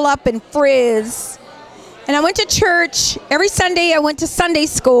curl up and frizz. And I went to church. Every Sunday I went to Sunday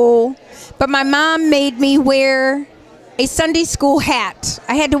school, but my mom made me wear a Sunday school hat.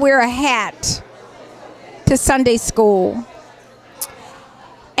 I had to wear a hat to Sunday school.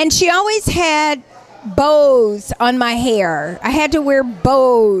 And she always had bows on my hair. I had to wear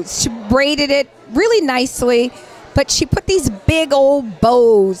bows. She braided it really nicely, but she put these big old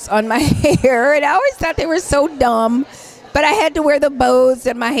bows on my hair, and I always thought they were so dumb, but I had to wear the bows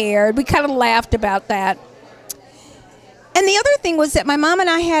in my hair. We kind of laughed about that. And the other thing was that my mom and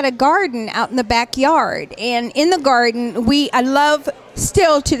I had a garden out in the backyard. And in the garden, I love,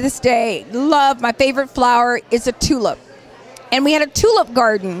 still to this day, my favorite flower is a tulip. And we had a tulip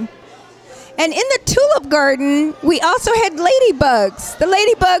garden. And in the tulip garden, we also had ladybugs. The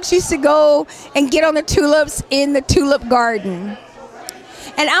ladybugs used to go and get on the tulips in the tulip garden.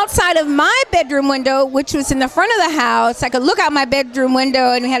 And outside of my bedroom window, which was in the front of the house, I could look out my bedroom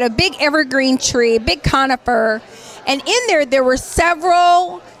window and we had a big evergreen tree, a big conifer. And in there were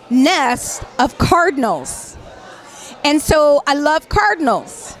several nests of cardinals. And so I love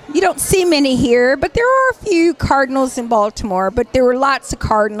cardinals. You don't see many here, but there are a few cardinals in Baltimore, but there were lots of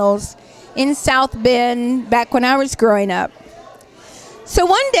cardinals in South Bend back when I was growing up. So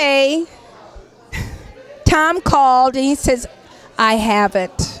one day, Tom called and he says, I have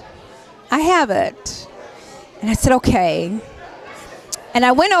it. I have it. And I said, okay. And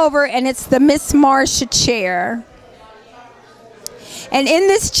I went over, and it's the Miss Marcia chair. And in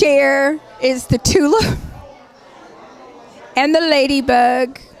this chair is the tulip and the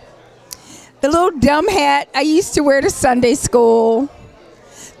ladybug, the little dumb hat I used to wear to Sunday school,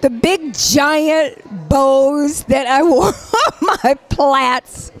 the big giant bows that I wore on my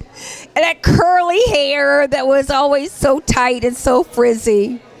plaits, and that curly hair that was always so tight and so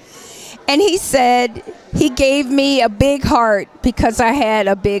frizzy. And he said he gave me a big heart because I had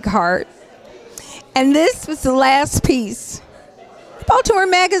a big heart. And this was the last piece. Baltimore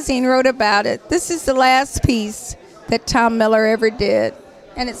Magazine wrote about it. This is the last piece that Tom Miller ever did.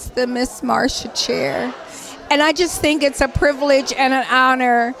 And it's the Miss Marcia chair. And I just think it's a privilege and an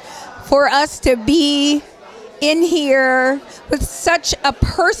honor for us to be in here with such a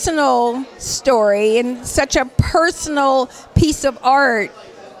personal story and such a personal piece of art.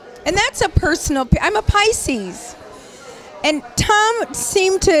 And that's a personal, I'm a Pisces. And Tom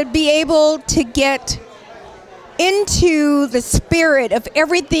seemed to be able to get into the spirit of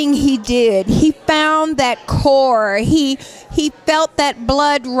everything he did. He found that core. He felt that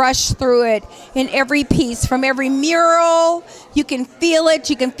blood rush through it in every piece. From every mural, you can feel it.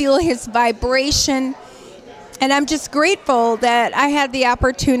 You can feel his vibration. And I'm just grateful that I had the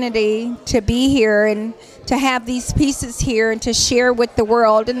opportunity to be here and to have these pieces here and to share with the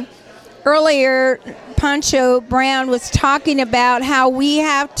world. And earlier, Poncho Brown was talking about how we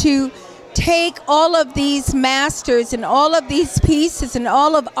have to take all of these masters and all of these pieces and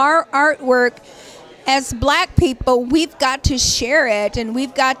all of our artwork. As Black people, we've got to share it, and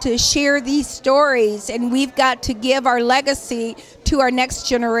we've got to share these stories, and we've got to give our legacy to our next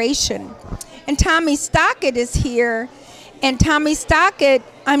generation. And Tommy Stockett is here, and Tommy Stockett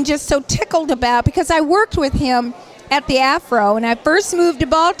I'm just so tickled about because I worked with him at the Afro. When I first moved to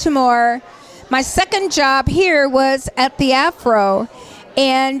Baltimore, my second job here was at the Afro.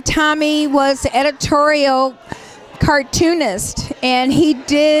 And Tommy was editorial cartoonist, and he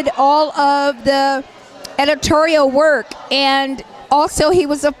did all of the editorial work, and also he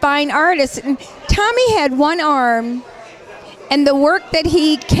was a fine artist. And Tommy had one arm, and the work that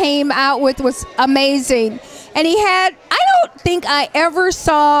he came out with was amazing. And he had, I don't think I ever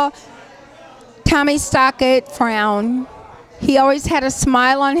saw Tommy Stockett frown. He always had a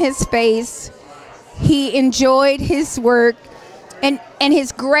smile on his face. He enjoyed his work. And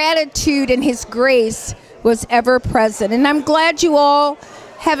his gratitude and his grace was ever present. And I'm glad you all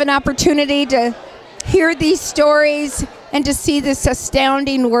have an opportunity to hear these stories and to see this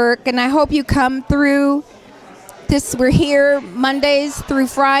astounding work. And I hope you come through this. We're here Mondays through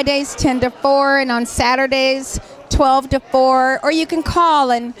Fridays, 10 to 4, and on Saturdays, 12 to 4. Or you can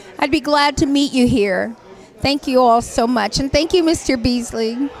call, and I'd be glad to meet you here. Thank you all so much. And thank you, Mr.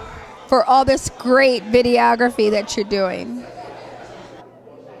 Beasley, for all this great videography that you're doing.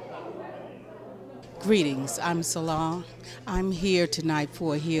 Greetings, I'm Salah. I'm here tonight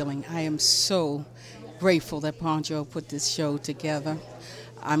for a healing. I am so grateful that Poncho put this show together.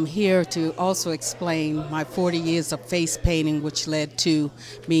 I'm here to also explain my 40 years of face painting, which led to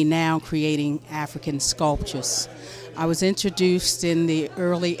me now creating African sculptures. I was introduced in the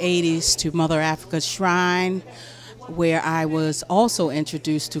early 80s to Mother Africa's Shrine, where I was also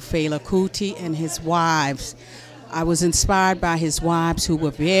introduced to Fela Kuti and his wives. I was inspired by his wives, who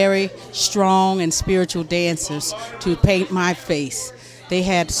were very strong and spiritual dancers, to paint my face. They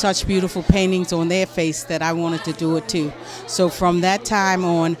had such beautiful paintings on their face that I wanted to do it too. So from that time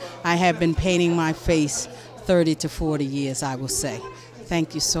on, I have been painting my face 30 to 40 years, I will say.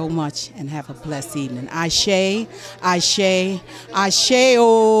 Thank you so much, and have a blessed evening. Ashe, Ashe, Ashe-o.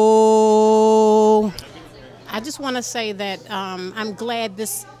 I just want to say that I'm glad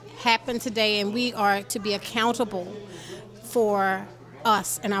this happened today, and we are to be accountable for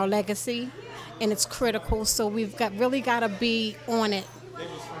us and our legacy, and it's critical. So we've really got to be on it.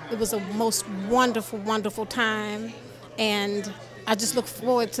 It was a most wonderful, wonderful time, and I just look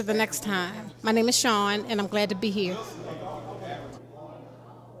forward to the next time. My name is Sean, and I'm glad to be here.